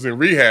struggles in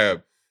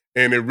rehab,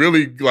 and it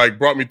really like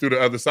brought me through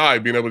the other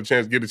side, being able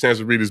to get a chance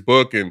to read his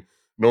book and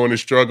knowing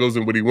his struggles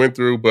and what he went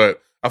through.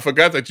 But I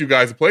forgot that you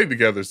guys played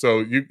together. So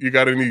you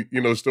got any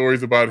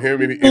stories about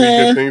him? Any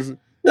good things?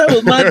 That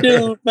was my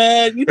dude,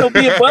 man. Me and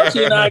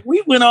Bugsy and I,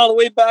 we went all the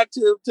way back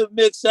to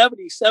mid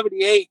 70s,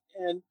 78,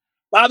 and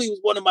Bobby was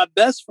one of my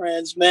best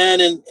friends,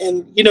 man. And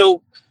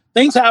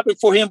things happened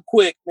for him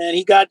quick, man.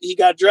 He got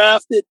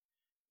drafted.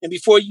 And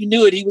before you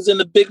knew it, he was in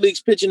the big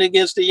leagues pitching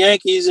against the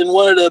Yankees in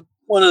one of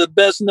the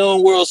best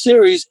known World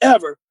Series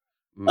ever.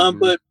 Mm-hmm.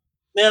 But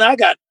man, I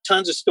got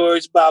tons of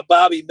stories about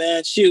Bobby,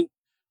 man. Shoot,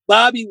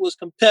 Bobby was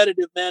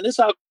competitive, man. This is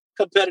how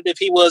competitive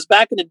he was.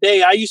 Back in the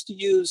day, I used to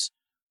use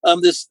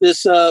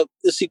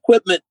this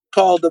equipment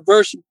called the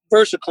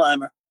Versa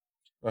Climber.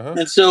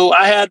 And so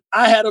I had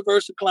a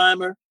Versa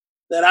climber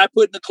that I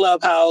put in the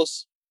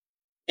clubhouse,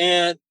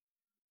 and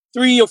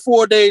 3 or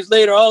 4 days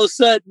later, all of a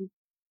sudden,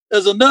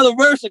 there's another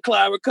Versa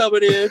climber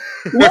coming in.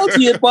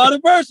 Welchie had bought a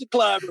Versa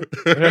climber.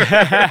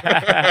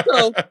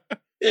 So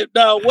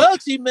now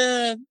Welchie,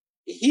 man,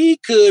 he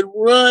could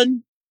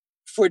run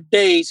for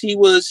days. He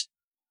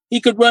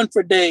could run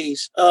for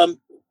days.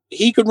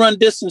 He could run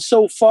distance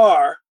so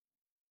far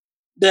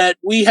that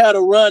we had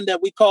a run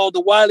that we called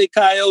the Wile E.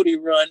 Coyote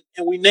run,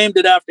 and we named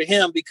it after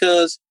him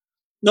because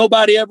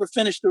nobody ever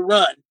finished the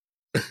run.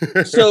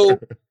 So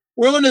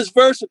we're on this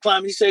Versa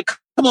climb. He said,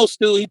 "Come on,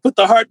 Stu." He put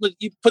the heart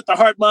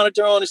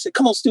monitor on and said,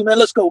 "Come on, Stu, man,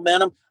 let's go,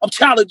 man. I'm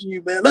challenging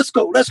you, man. Let's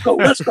go.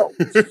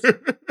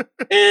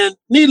 And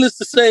needless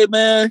to say,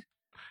 man,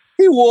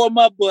 he wore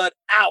my butt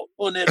out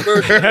on that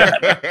Versa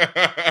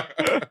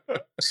climb.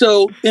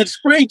 So in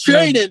spring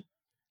training,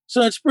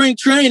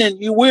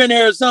 we're in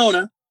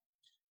Arizona.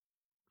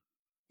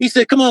 He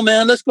said, "Come on,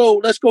 man, let's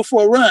go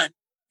for a run."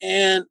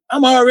 And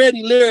I'm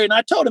already leery. And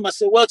I told him, I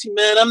said, "Welchie,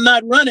 man, I'm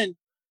not running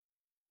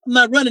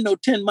no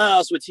 10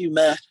 miles with you,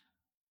 man."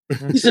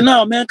 He said,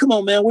 "No, man, come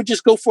on, man. We'll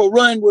just go for a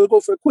run. We'll go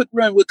for a quick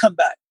run. We'll come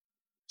back."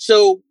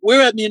 So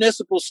we're at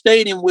Municipal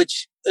Stadium,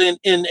 which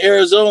in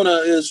Arizona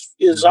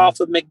is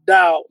off of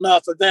McDowell,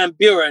 off of Van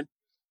Buren.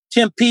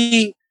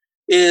 Tempe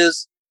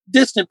is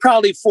distant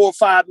probably 4 or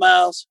 5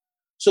 miles.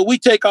 So we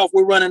take off.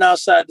 We're running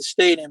outside the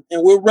stadium,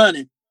 and we're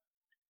running,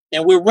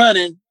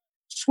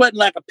 sweating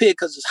like a pig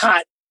because it's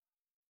hot.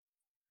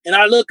 And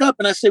I look up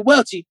and I say,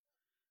 "Welchie,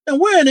 and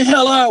where in the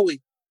hell are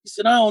we?" He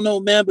said, "I don't know,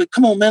 man, but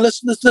come on, man,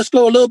 let's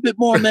go a little bit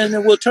more, man, and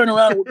then we'll turn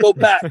around and we'll go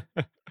back."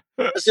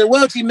 I said,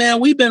 "Welchie, man,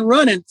 we've been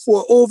running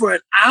for over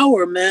an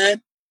hour,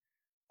 man."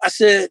 I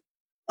said,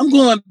 "I'm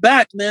going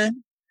back,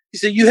 man." He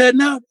said, "You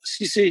heading out?"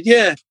 She said,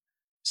 "Yeah."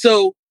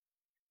 So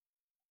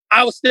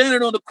I was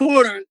standing on the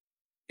corner,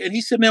 and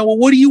he said, "Man, well,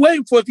 what are you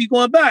waiting for if you're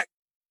going back?"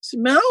 I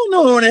said, "Man, I don't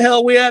know where the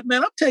hell we at,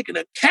 man. I'm taking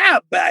a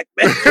cab back,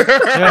 man."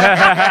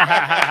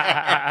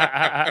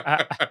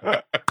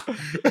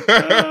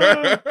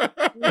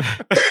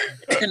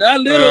 And I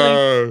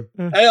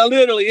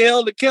literally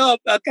held a cab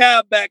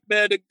back,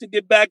 man, to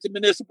get back to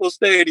Municipal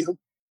Stadium.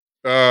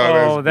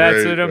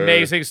 That's an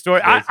amazing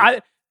story.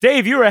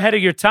 Dave, you were ahead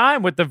of your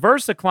time with the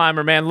Versa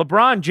climber, man.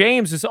 LeBron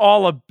James is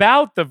all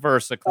about the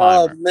Versa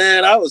climber. Oh,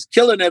 man, I was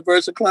killing that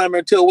Versa climber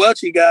until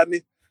Welchie got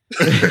me.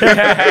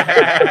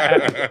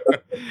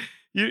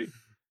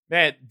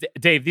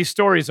 Dave, these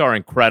stories are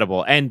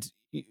incredible, and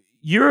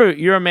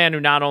you're a man who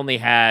not only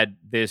had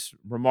this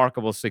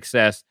remarkable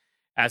success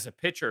as a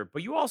pitcher,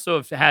 but you also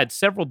have had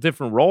several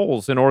different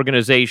roles in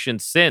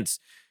organizations since.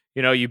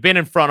 You've been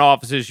in front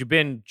offices, you've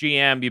been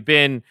GM, you've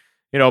been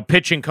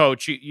pitching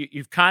coach.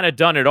 You've kind of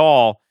done it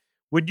all.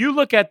 When you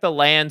look at the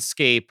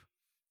landscape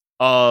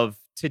of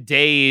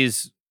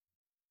today's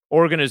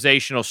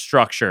organizational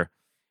structure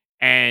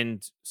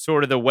and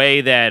sort of the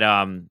way that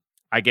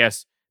I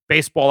guess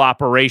baseball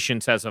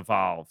operations has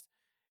evolved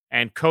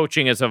and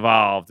coaching has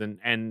evolved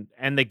and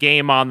the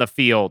game on the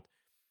field,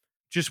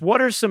 just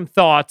what are some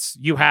thoughts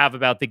you have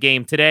about the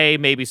game today?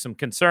 Maybe some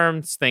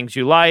concerns, things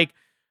you like,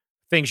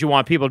 things you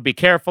want people to be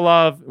careful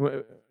of,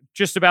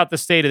 just about the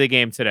state of the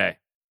game today.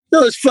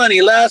 No, it's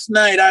funny. Last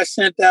night I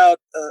sent out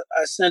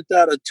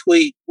a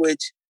tweet,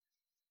 which,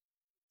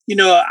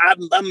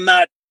 I'm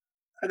not.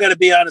 I got to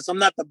be honest. I'm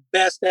not the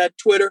best at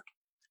Twitter.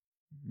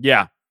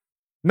 Yeah,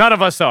 none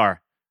of us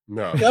are.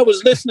 No. I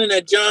was listening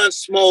to John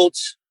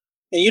Smoltz,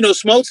 and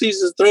Smoltz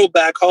is a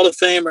throwback Hall of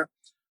Famer.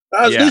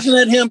 I was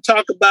listening to him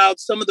talk about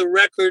some of the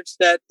records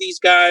that these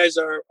guys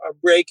are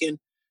breaking.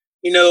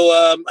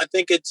 I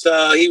think it's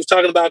he was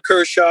talking about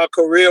Kershaw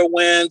career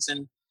wins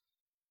and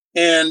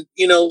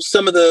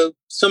some of the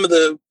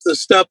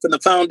stuff and the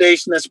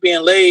foundation that's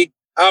being laid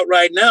out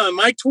right now. And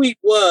my tweet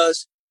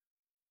was,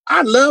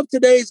 I love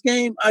today's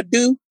game, I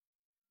do,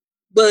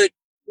 but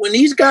when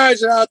these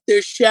guys are out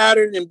there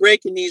shattering and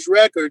breaking these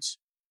records,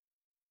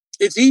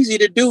 it's easy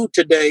to do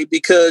today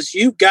because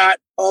you've got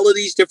all of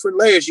these different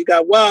layers. You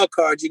got wild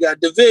cards, you got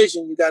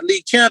division, you got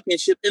league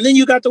championship, and then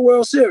you got the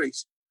World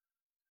Series.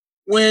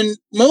 When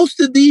most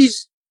of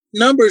these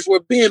numbers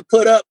were being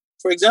put up,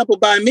 for example,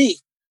 by me,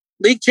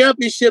 league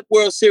championship,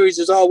 World Series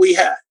is all we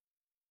had.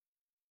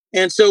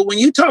 And so when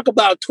you talk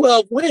about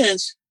 12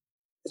 wins,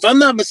 if I'm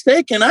not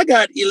mistaken, I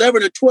got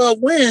 11 or 12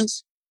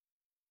 wins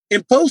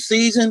in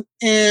postseason,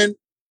 and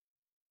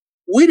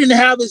we didn't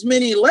have as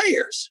many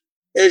layers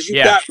as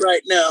you got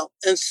right now.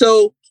 And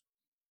so,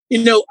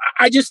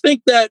 I just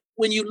think that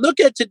when you look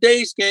at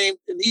today's game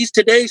and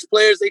today's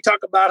players, they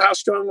talk about how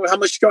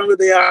much stronger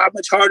they are, how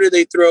much harder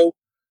they throw.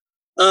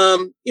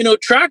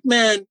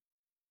 TrackMan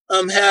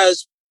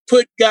has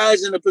put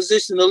guys in a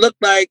position to look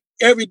like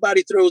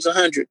everybody throws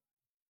 100.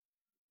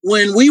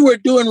 When we were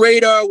doing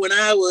radar, when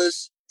I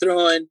was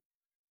throwing,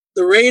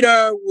 the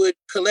radar would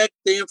collect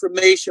the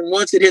information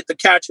once it hit the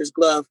catcher's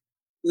glove,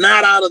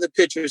 not out of the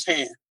pitcher's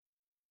hand.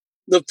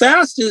 The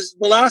fastest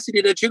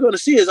velocity that you're going to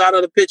see is out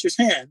of the pitcher's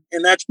hand.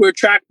 And that's where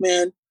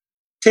TrackMan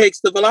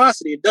takes the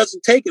velocity. It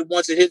doesn't take it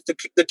once it hits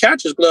the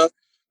catcher's glove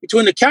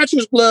between the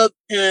catcher's glove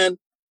and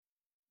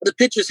the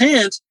pitcher's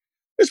hands,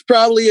 there's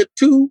probably a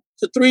 2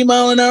 to 3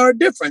 mile an hour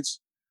difference.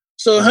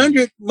 So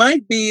 100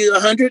 might be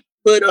 100,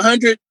 but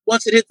 100,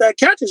 once it hit that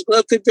catcher's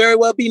glove, could very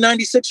well be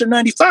 96 or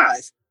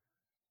 95.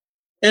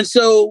 And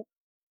so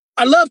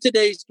I love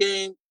today's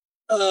game.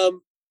 I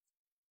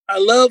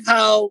love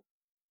how,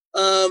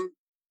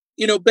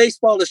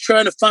 baseball is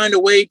trying to find a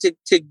way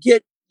to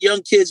get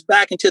young kids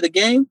back into the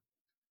game.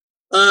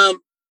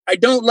 I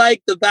don't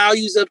like the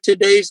values of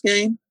today's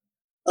game.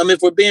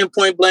 If we're being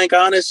point blank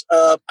honest,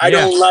 I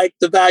don't like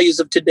the values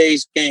of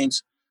today's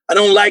games. I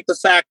don't like the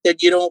fact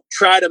that you don't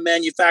try to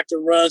manufacture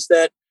runs,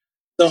 that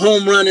the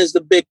home run is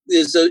a big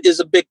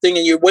thing,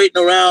 and you're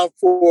waiting around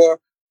for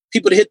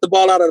people to hit the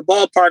ball out of the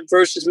ballpark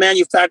versus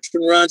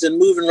manufacturing runs and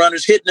moving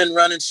runners, hitting and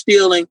running,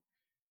 stealing.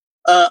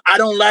 I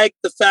don't like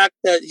the fact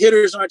that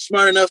hitters aren't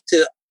smart enough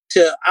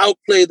to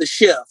outplay the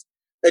shift,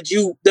 that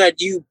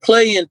you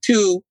play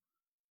into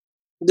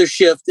the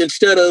shift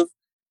instead of,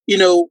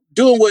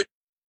 doing what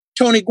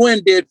Tony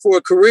Gwynn did for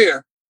a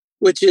career,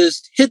 which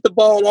is hit the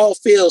ball all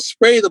field,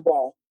 spray the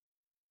ball.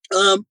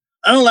 I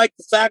don't like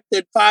the fact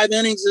that 5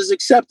 innings is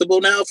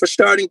acceptable now for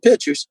starting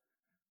pitchers.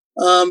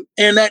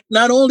 And that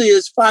not only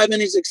is 5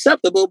 innings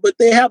acceptable, but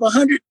they have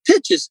 100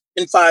 pitches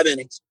in 5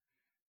 innings.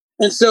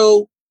 And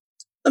so,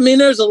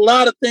 there's a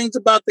lot of things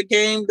about the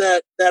game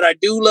that I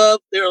do love.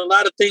 There are a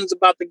lot of things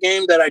about the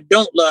game that I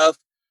don't love.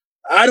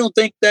 I don't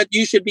think that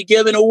you should be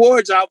giving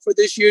awards out for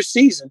this year's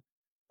season.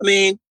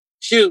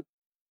 Shoot,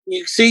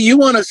 you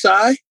won a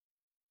Cy.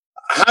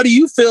 How do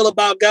you feel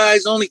about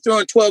guys only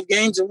throwing 12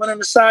 games and winning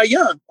a Cy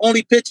Young?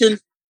 Only pitching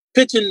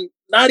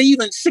not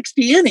even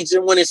 60 innings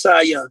and winning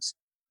Cy Youngs.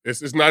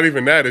 It's not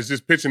even that. It's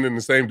just pitching in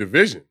the same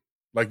division.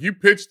 Like you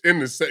pitched in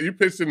the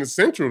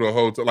Central the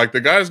whole time. Like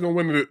the guy that's gonna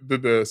win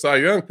the Cy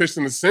Young pitched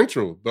in the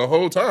Central the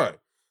whole time.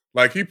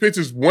 Like he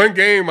pitches one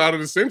game out of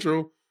the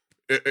Central,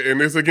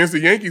 and it's against the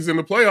Yankees in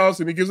the playoffs,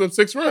 and he gives up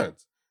 6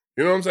 runs.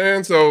 You know what I'm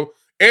saying? So,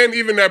 and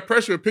even that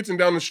pressure of pitching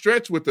down the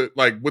stretch with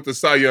the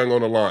Cy Young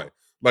on the line.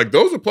 Like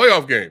those are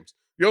playoff games.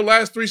 Your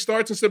last 3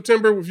 starts in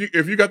September,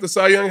 if you got the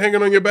Cy Young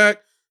hanging on your back,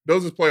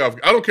 those are playoff.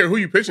 I don't care who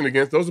you're pitching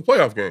against; those are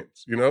playoff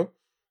games.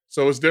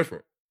 So it's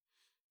different.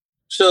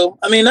 So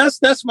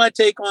that's my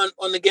take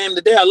on the game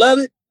today. I love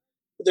it,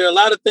 but there are a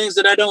lot of things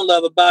that I don't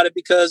love about it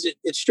because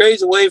it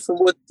strays away from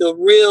what the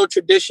real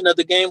tradition of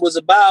the game was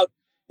about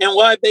and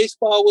why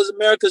baseball was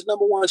America's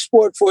 #1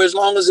 sport for as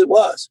long as it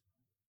was.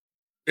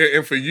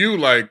 And for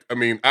you,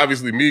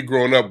 obviously me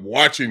growing up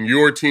watching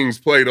your teams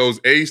play, those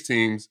A's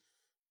teams,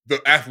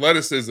 the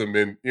athleticism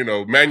and,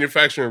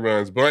 manufacturing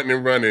runs, bunting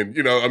and running,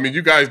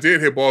 you guys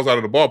did hit balls out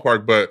of the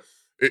ballpark, but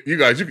you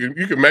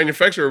can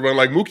manufacture a run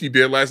like Mookie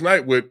did last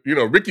night with,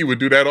 Ricky would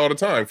do that all the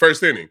time,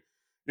 first inning.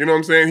 You know what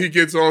I'm saying? He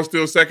gets on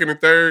still second and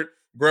third,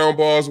 ground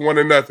balls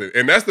 1-0.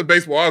 And that's the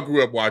baseball I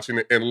grew up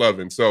watching and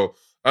loving. So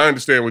I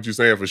understand what you're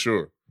saying for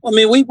sure.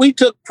 We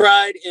took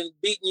pride in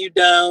beating you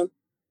down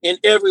in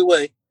every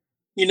way.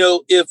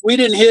 If we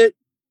didn't hit,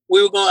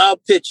 we were going to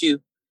outpitch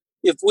you.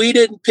 If we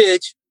didn't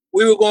pitch,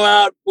 we were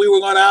going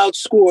to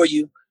outscore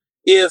you.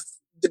 If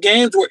the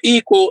games were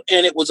equal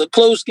and it was a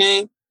close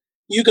game,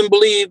 you can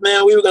believe,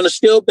 man, we were going to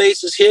steal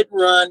bases, hit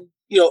and run,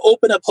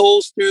 open up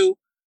holes through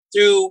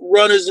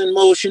runners in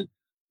motion,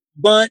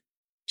 bunt.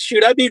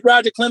 Shoot, I beat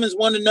Roger Clemens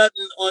 1-0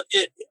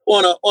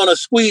 on a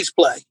squeeze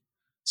play.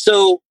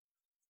 So,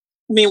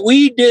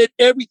 we did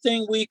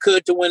everything we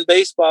could to win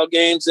baseball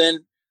games, and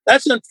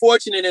that's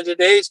unfortunate in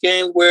today's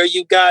game where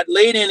you got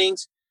late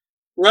innings,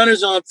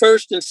 runners on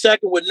first and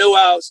second with no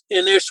outs,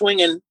 and they're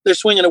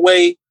swinging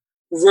away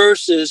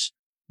versus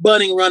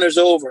bunting runners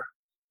over.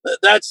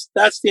 That's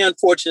the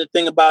unfortunate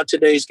thing about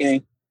today's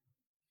game.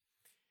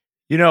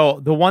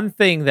 The one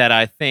thing that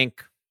I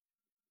think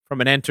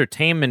from an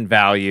entertainment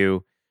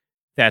value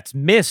that's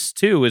missed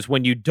too is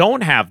when you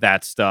don't have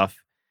that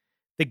stuff,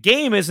 the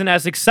game isn't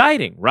as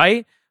exciting,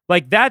 right?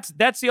 Like that's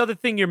the other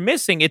thing you're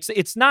missing.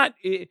 It's not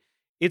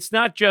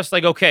just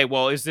like, okay,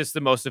 well, is this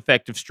the most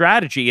effective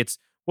strategy?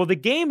 The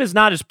game is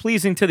not as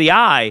pleasing to the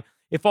eye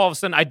if all of a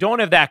sudden I don't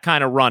have that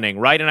kind of running,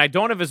 right? And I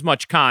don't have as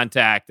much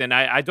contact and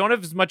I don't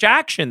have as much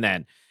action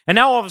then. And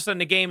now all of a sudden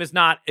the game is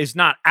not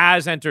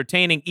as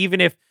entertaining, even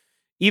if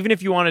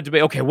you wanted to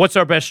be, okay, what's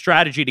our best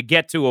strategy to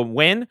get to a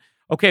win?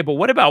 Okay, but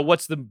what about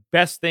what's the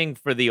best thing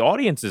for the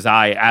audience's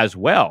eye as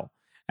well?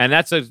 And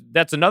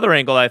that's another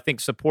angle I think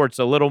supports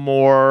a little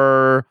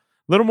more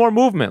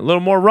movement, a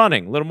little more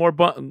running, a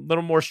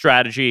little more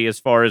strategy as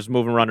far as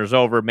moving runners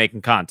over,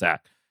 making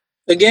contact.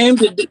 The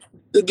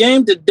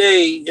game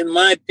today, in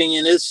my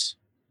opinion, it's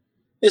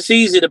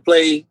easy to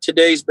play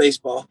today's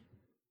baseball.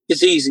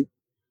 It's easy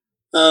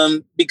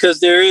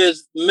because there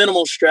is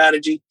minimal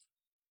strategy.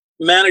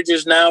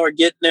 Managers now are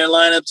getting their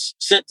lineups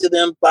sent to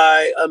them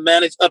by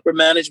upper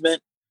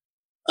management.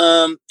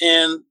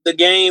 And the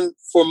game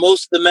for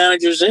most of the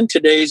managers in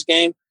today's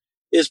game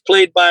is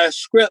played by a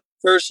script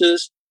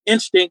versus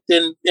instinct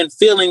and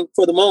feeling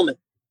for the moment.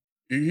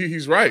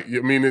 He's right.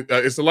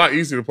 It's a lot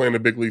easier to play in the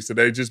big leagues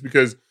today just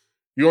because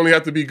you only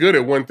have to be good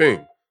at one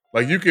thing.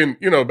 Like you can,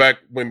 back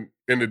when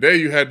in the day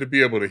you had to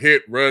be able to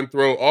hit, run,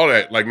 throw, all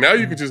that. Like now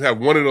you can just have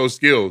one of those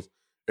skills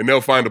and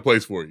they'll find a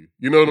place for you.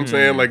 You know what I'm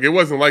saying? Like it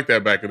wasn't like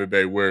that back in the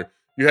day where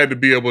you had to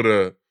be able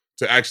to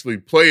actually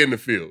play in the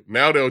field.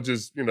 Now they'll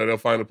just, they'll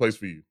find a place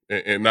for you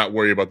and not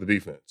worry about the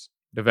defense.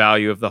 The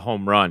value of the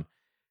home run.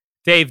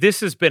 Dave,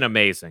 this has been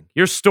amazing.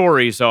 Your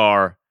stories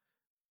are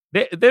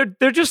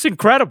they're just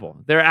incredible.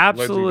 They're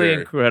absolutely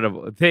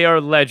incredible. They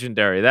are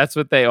legendary. That's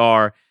what they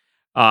are.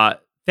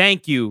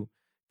 Thank you.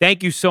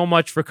 Thank you so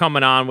much for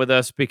coming on with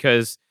us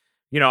because,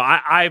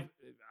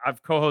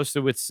 I've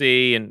co-hosted with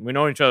C and we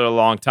know each other a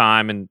long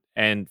time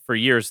and for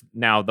years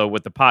now though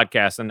with the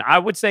podcast. And I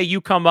would say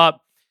you come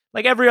up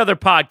like every other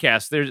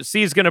podcast.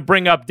 C is going to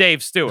bring up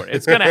Dave Stewart.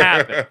 It's going to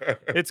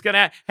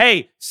happen.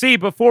 Hey, C,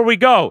 before we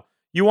go,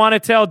 you want to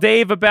tell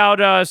Dave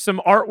about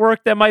some artwork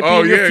that might be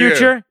in your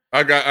future?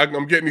 Yeah.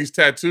 I'm getting these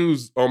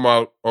tattoos on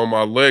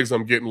my legs.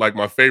 I'm getting like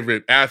my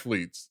favorite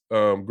athletes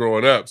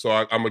growing up. So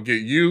I'm gonna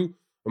get you.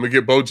 I'm gonna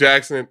get Bo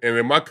Jackson, and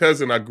then my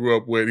cousin I grew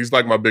up with. He's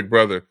like my big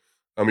brother.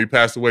 He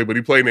passed away, but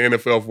he played in the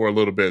NFL for a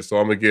little bit. So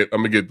I'm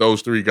gonna get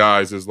those three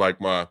guys as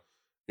like my,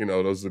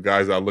 those are the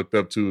guys I looked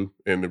up to,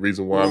 and the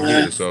reason why I'm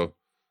here. So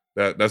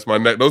that's my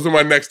those are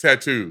my next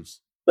tattoos.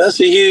 That's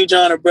a huge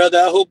honor, brother.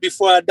 I hope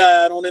before I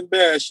die I don't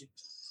embarrass you.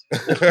 You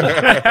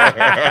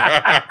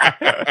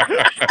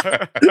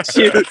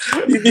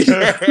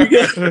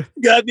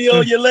gotta be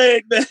on your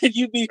leg, man.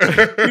 You be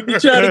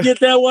trying to get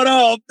that one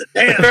off.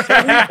 Damn.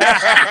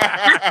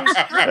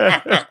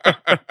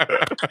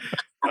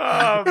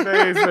 Oh,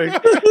 amazing.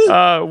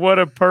 What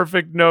a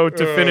perfect note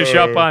to finish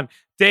up on.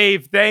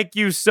 Dave, thank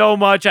you so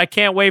much. I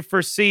can't wait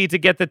for C to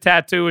get the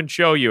tattoo and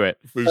show you it.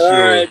 For sure. All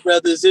right,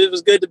 brothers. It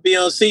was good to be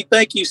on C.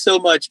 Thank you so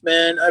much,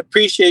 man. I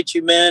appreciate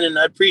you, man, and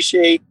I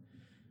appreciate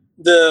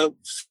the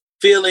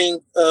feeling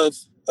of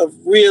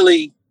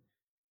really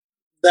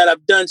that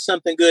I've done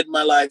something good in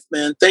my life,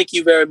 man. Thank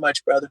you very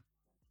much, brother.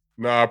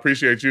 No, I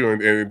appreciate you.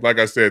 And like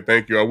I said,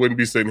 thank you. I wouldn't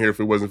be sitting here if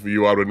it wasn't for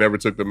you. I would have never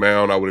took the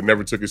mound. I would have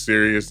never took it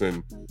serious.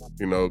 And,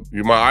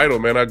 you're my idol,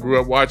 man. I grew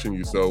up watching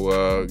you. So,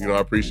 I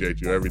appreciate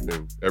you.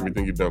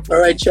 Everything you've done for me.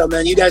 All right, y'all,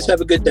 man. You guys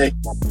have a good day.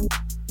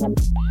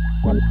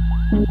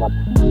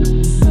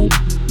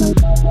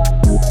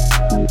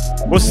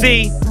 We'll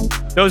see.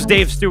 Those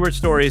Dave Stewart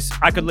stories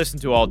I could listen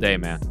to all day,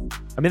 man.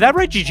 I mean, that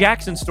Reggie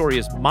Jackson story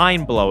is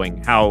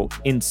mind-blowing, how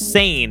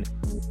insane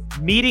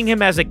meeting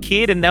him as a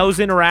kid and those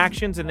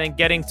interactions and then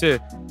getting to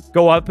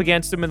go up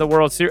against him in the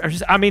World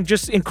Series. I mean,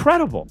 just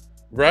incredible.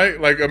 Right?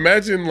 Like,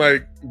 imagine,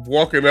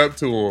 walking up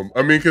to him.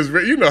 I mean, because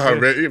we know how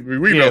Reggie is.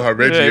 We know how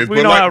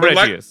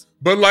Reggie is.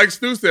 But like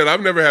Stu said,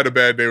 I've never had a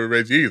bad day with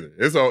Reggie either.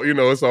 It's all,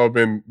 it's all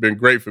been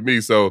great for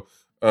me. So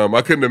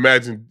I couldn't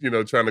imagine,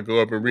 trying to go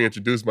up and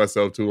reintroduce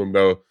myself to him,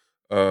 though.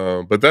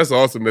 But that's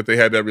awesome that they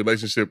had that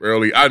relationship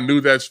early. I knew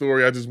that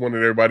story. I just wanted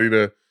everybody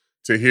to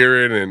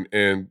hear it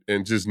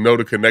and just know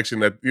the connection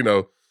that,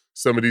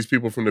 some of these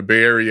people from the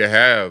Bay Area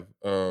have,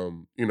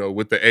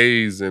 with the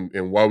A's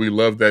and why we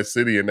love that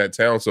city and that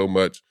town so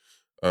much.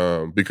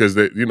 Because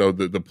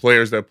the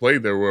players that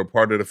played there were a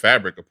part of the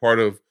fabric, a part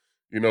of,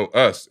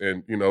 us.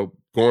 And,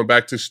 going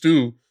back to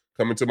Stu,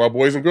 coming to my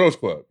Boys and Girls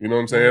Club, you know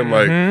what I'm saying?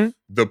 Mm-hmm. Like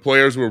the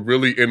players were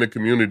really in the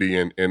community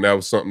and that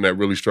was something that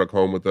really struck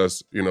home with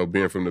us,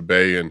 being from the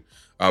Bay. And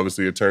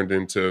obviously it turned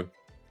into,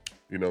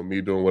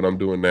 me doing what I'm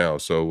doing now.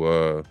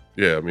 So,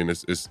 I mean,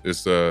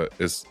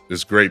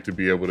 it's great to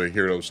be able to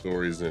hear those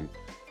stories and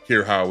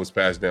hear how it was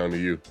passed down to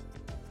you.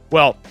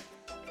 Well,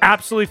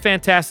 absolutely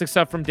fantastic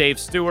stuff from Dave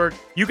Stewart.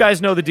 You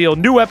guys know the deal.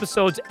 New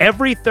episodes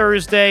every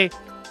Thursday.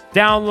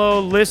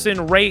 Download,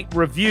 listen, rate,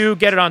 review,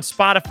 get it on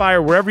Spotify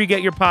or wherever you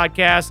get your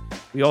podcasts.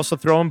 We also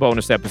throw in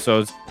bonus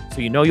episodes,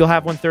 so you'll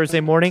have one Thursday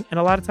morning, and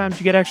a lot of times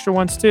you get extra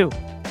ones too.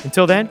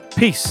 Until then,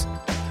 peace.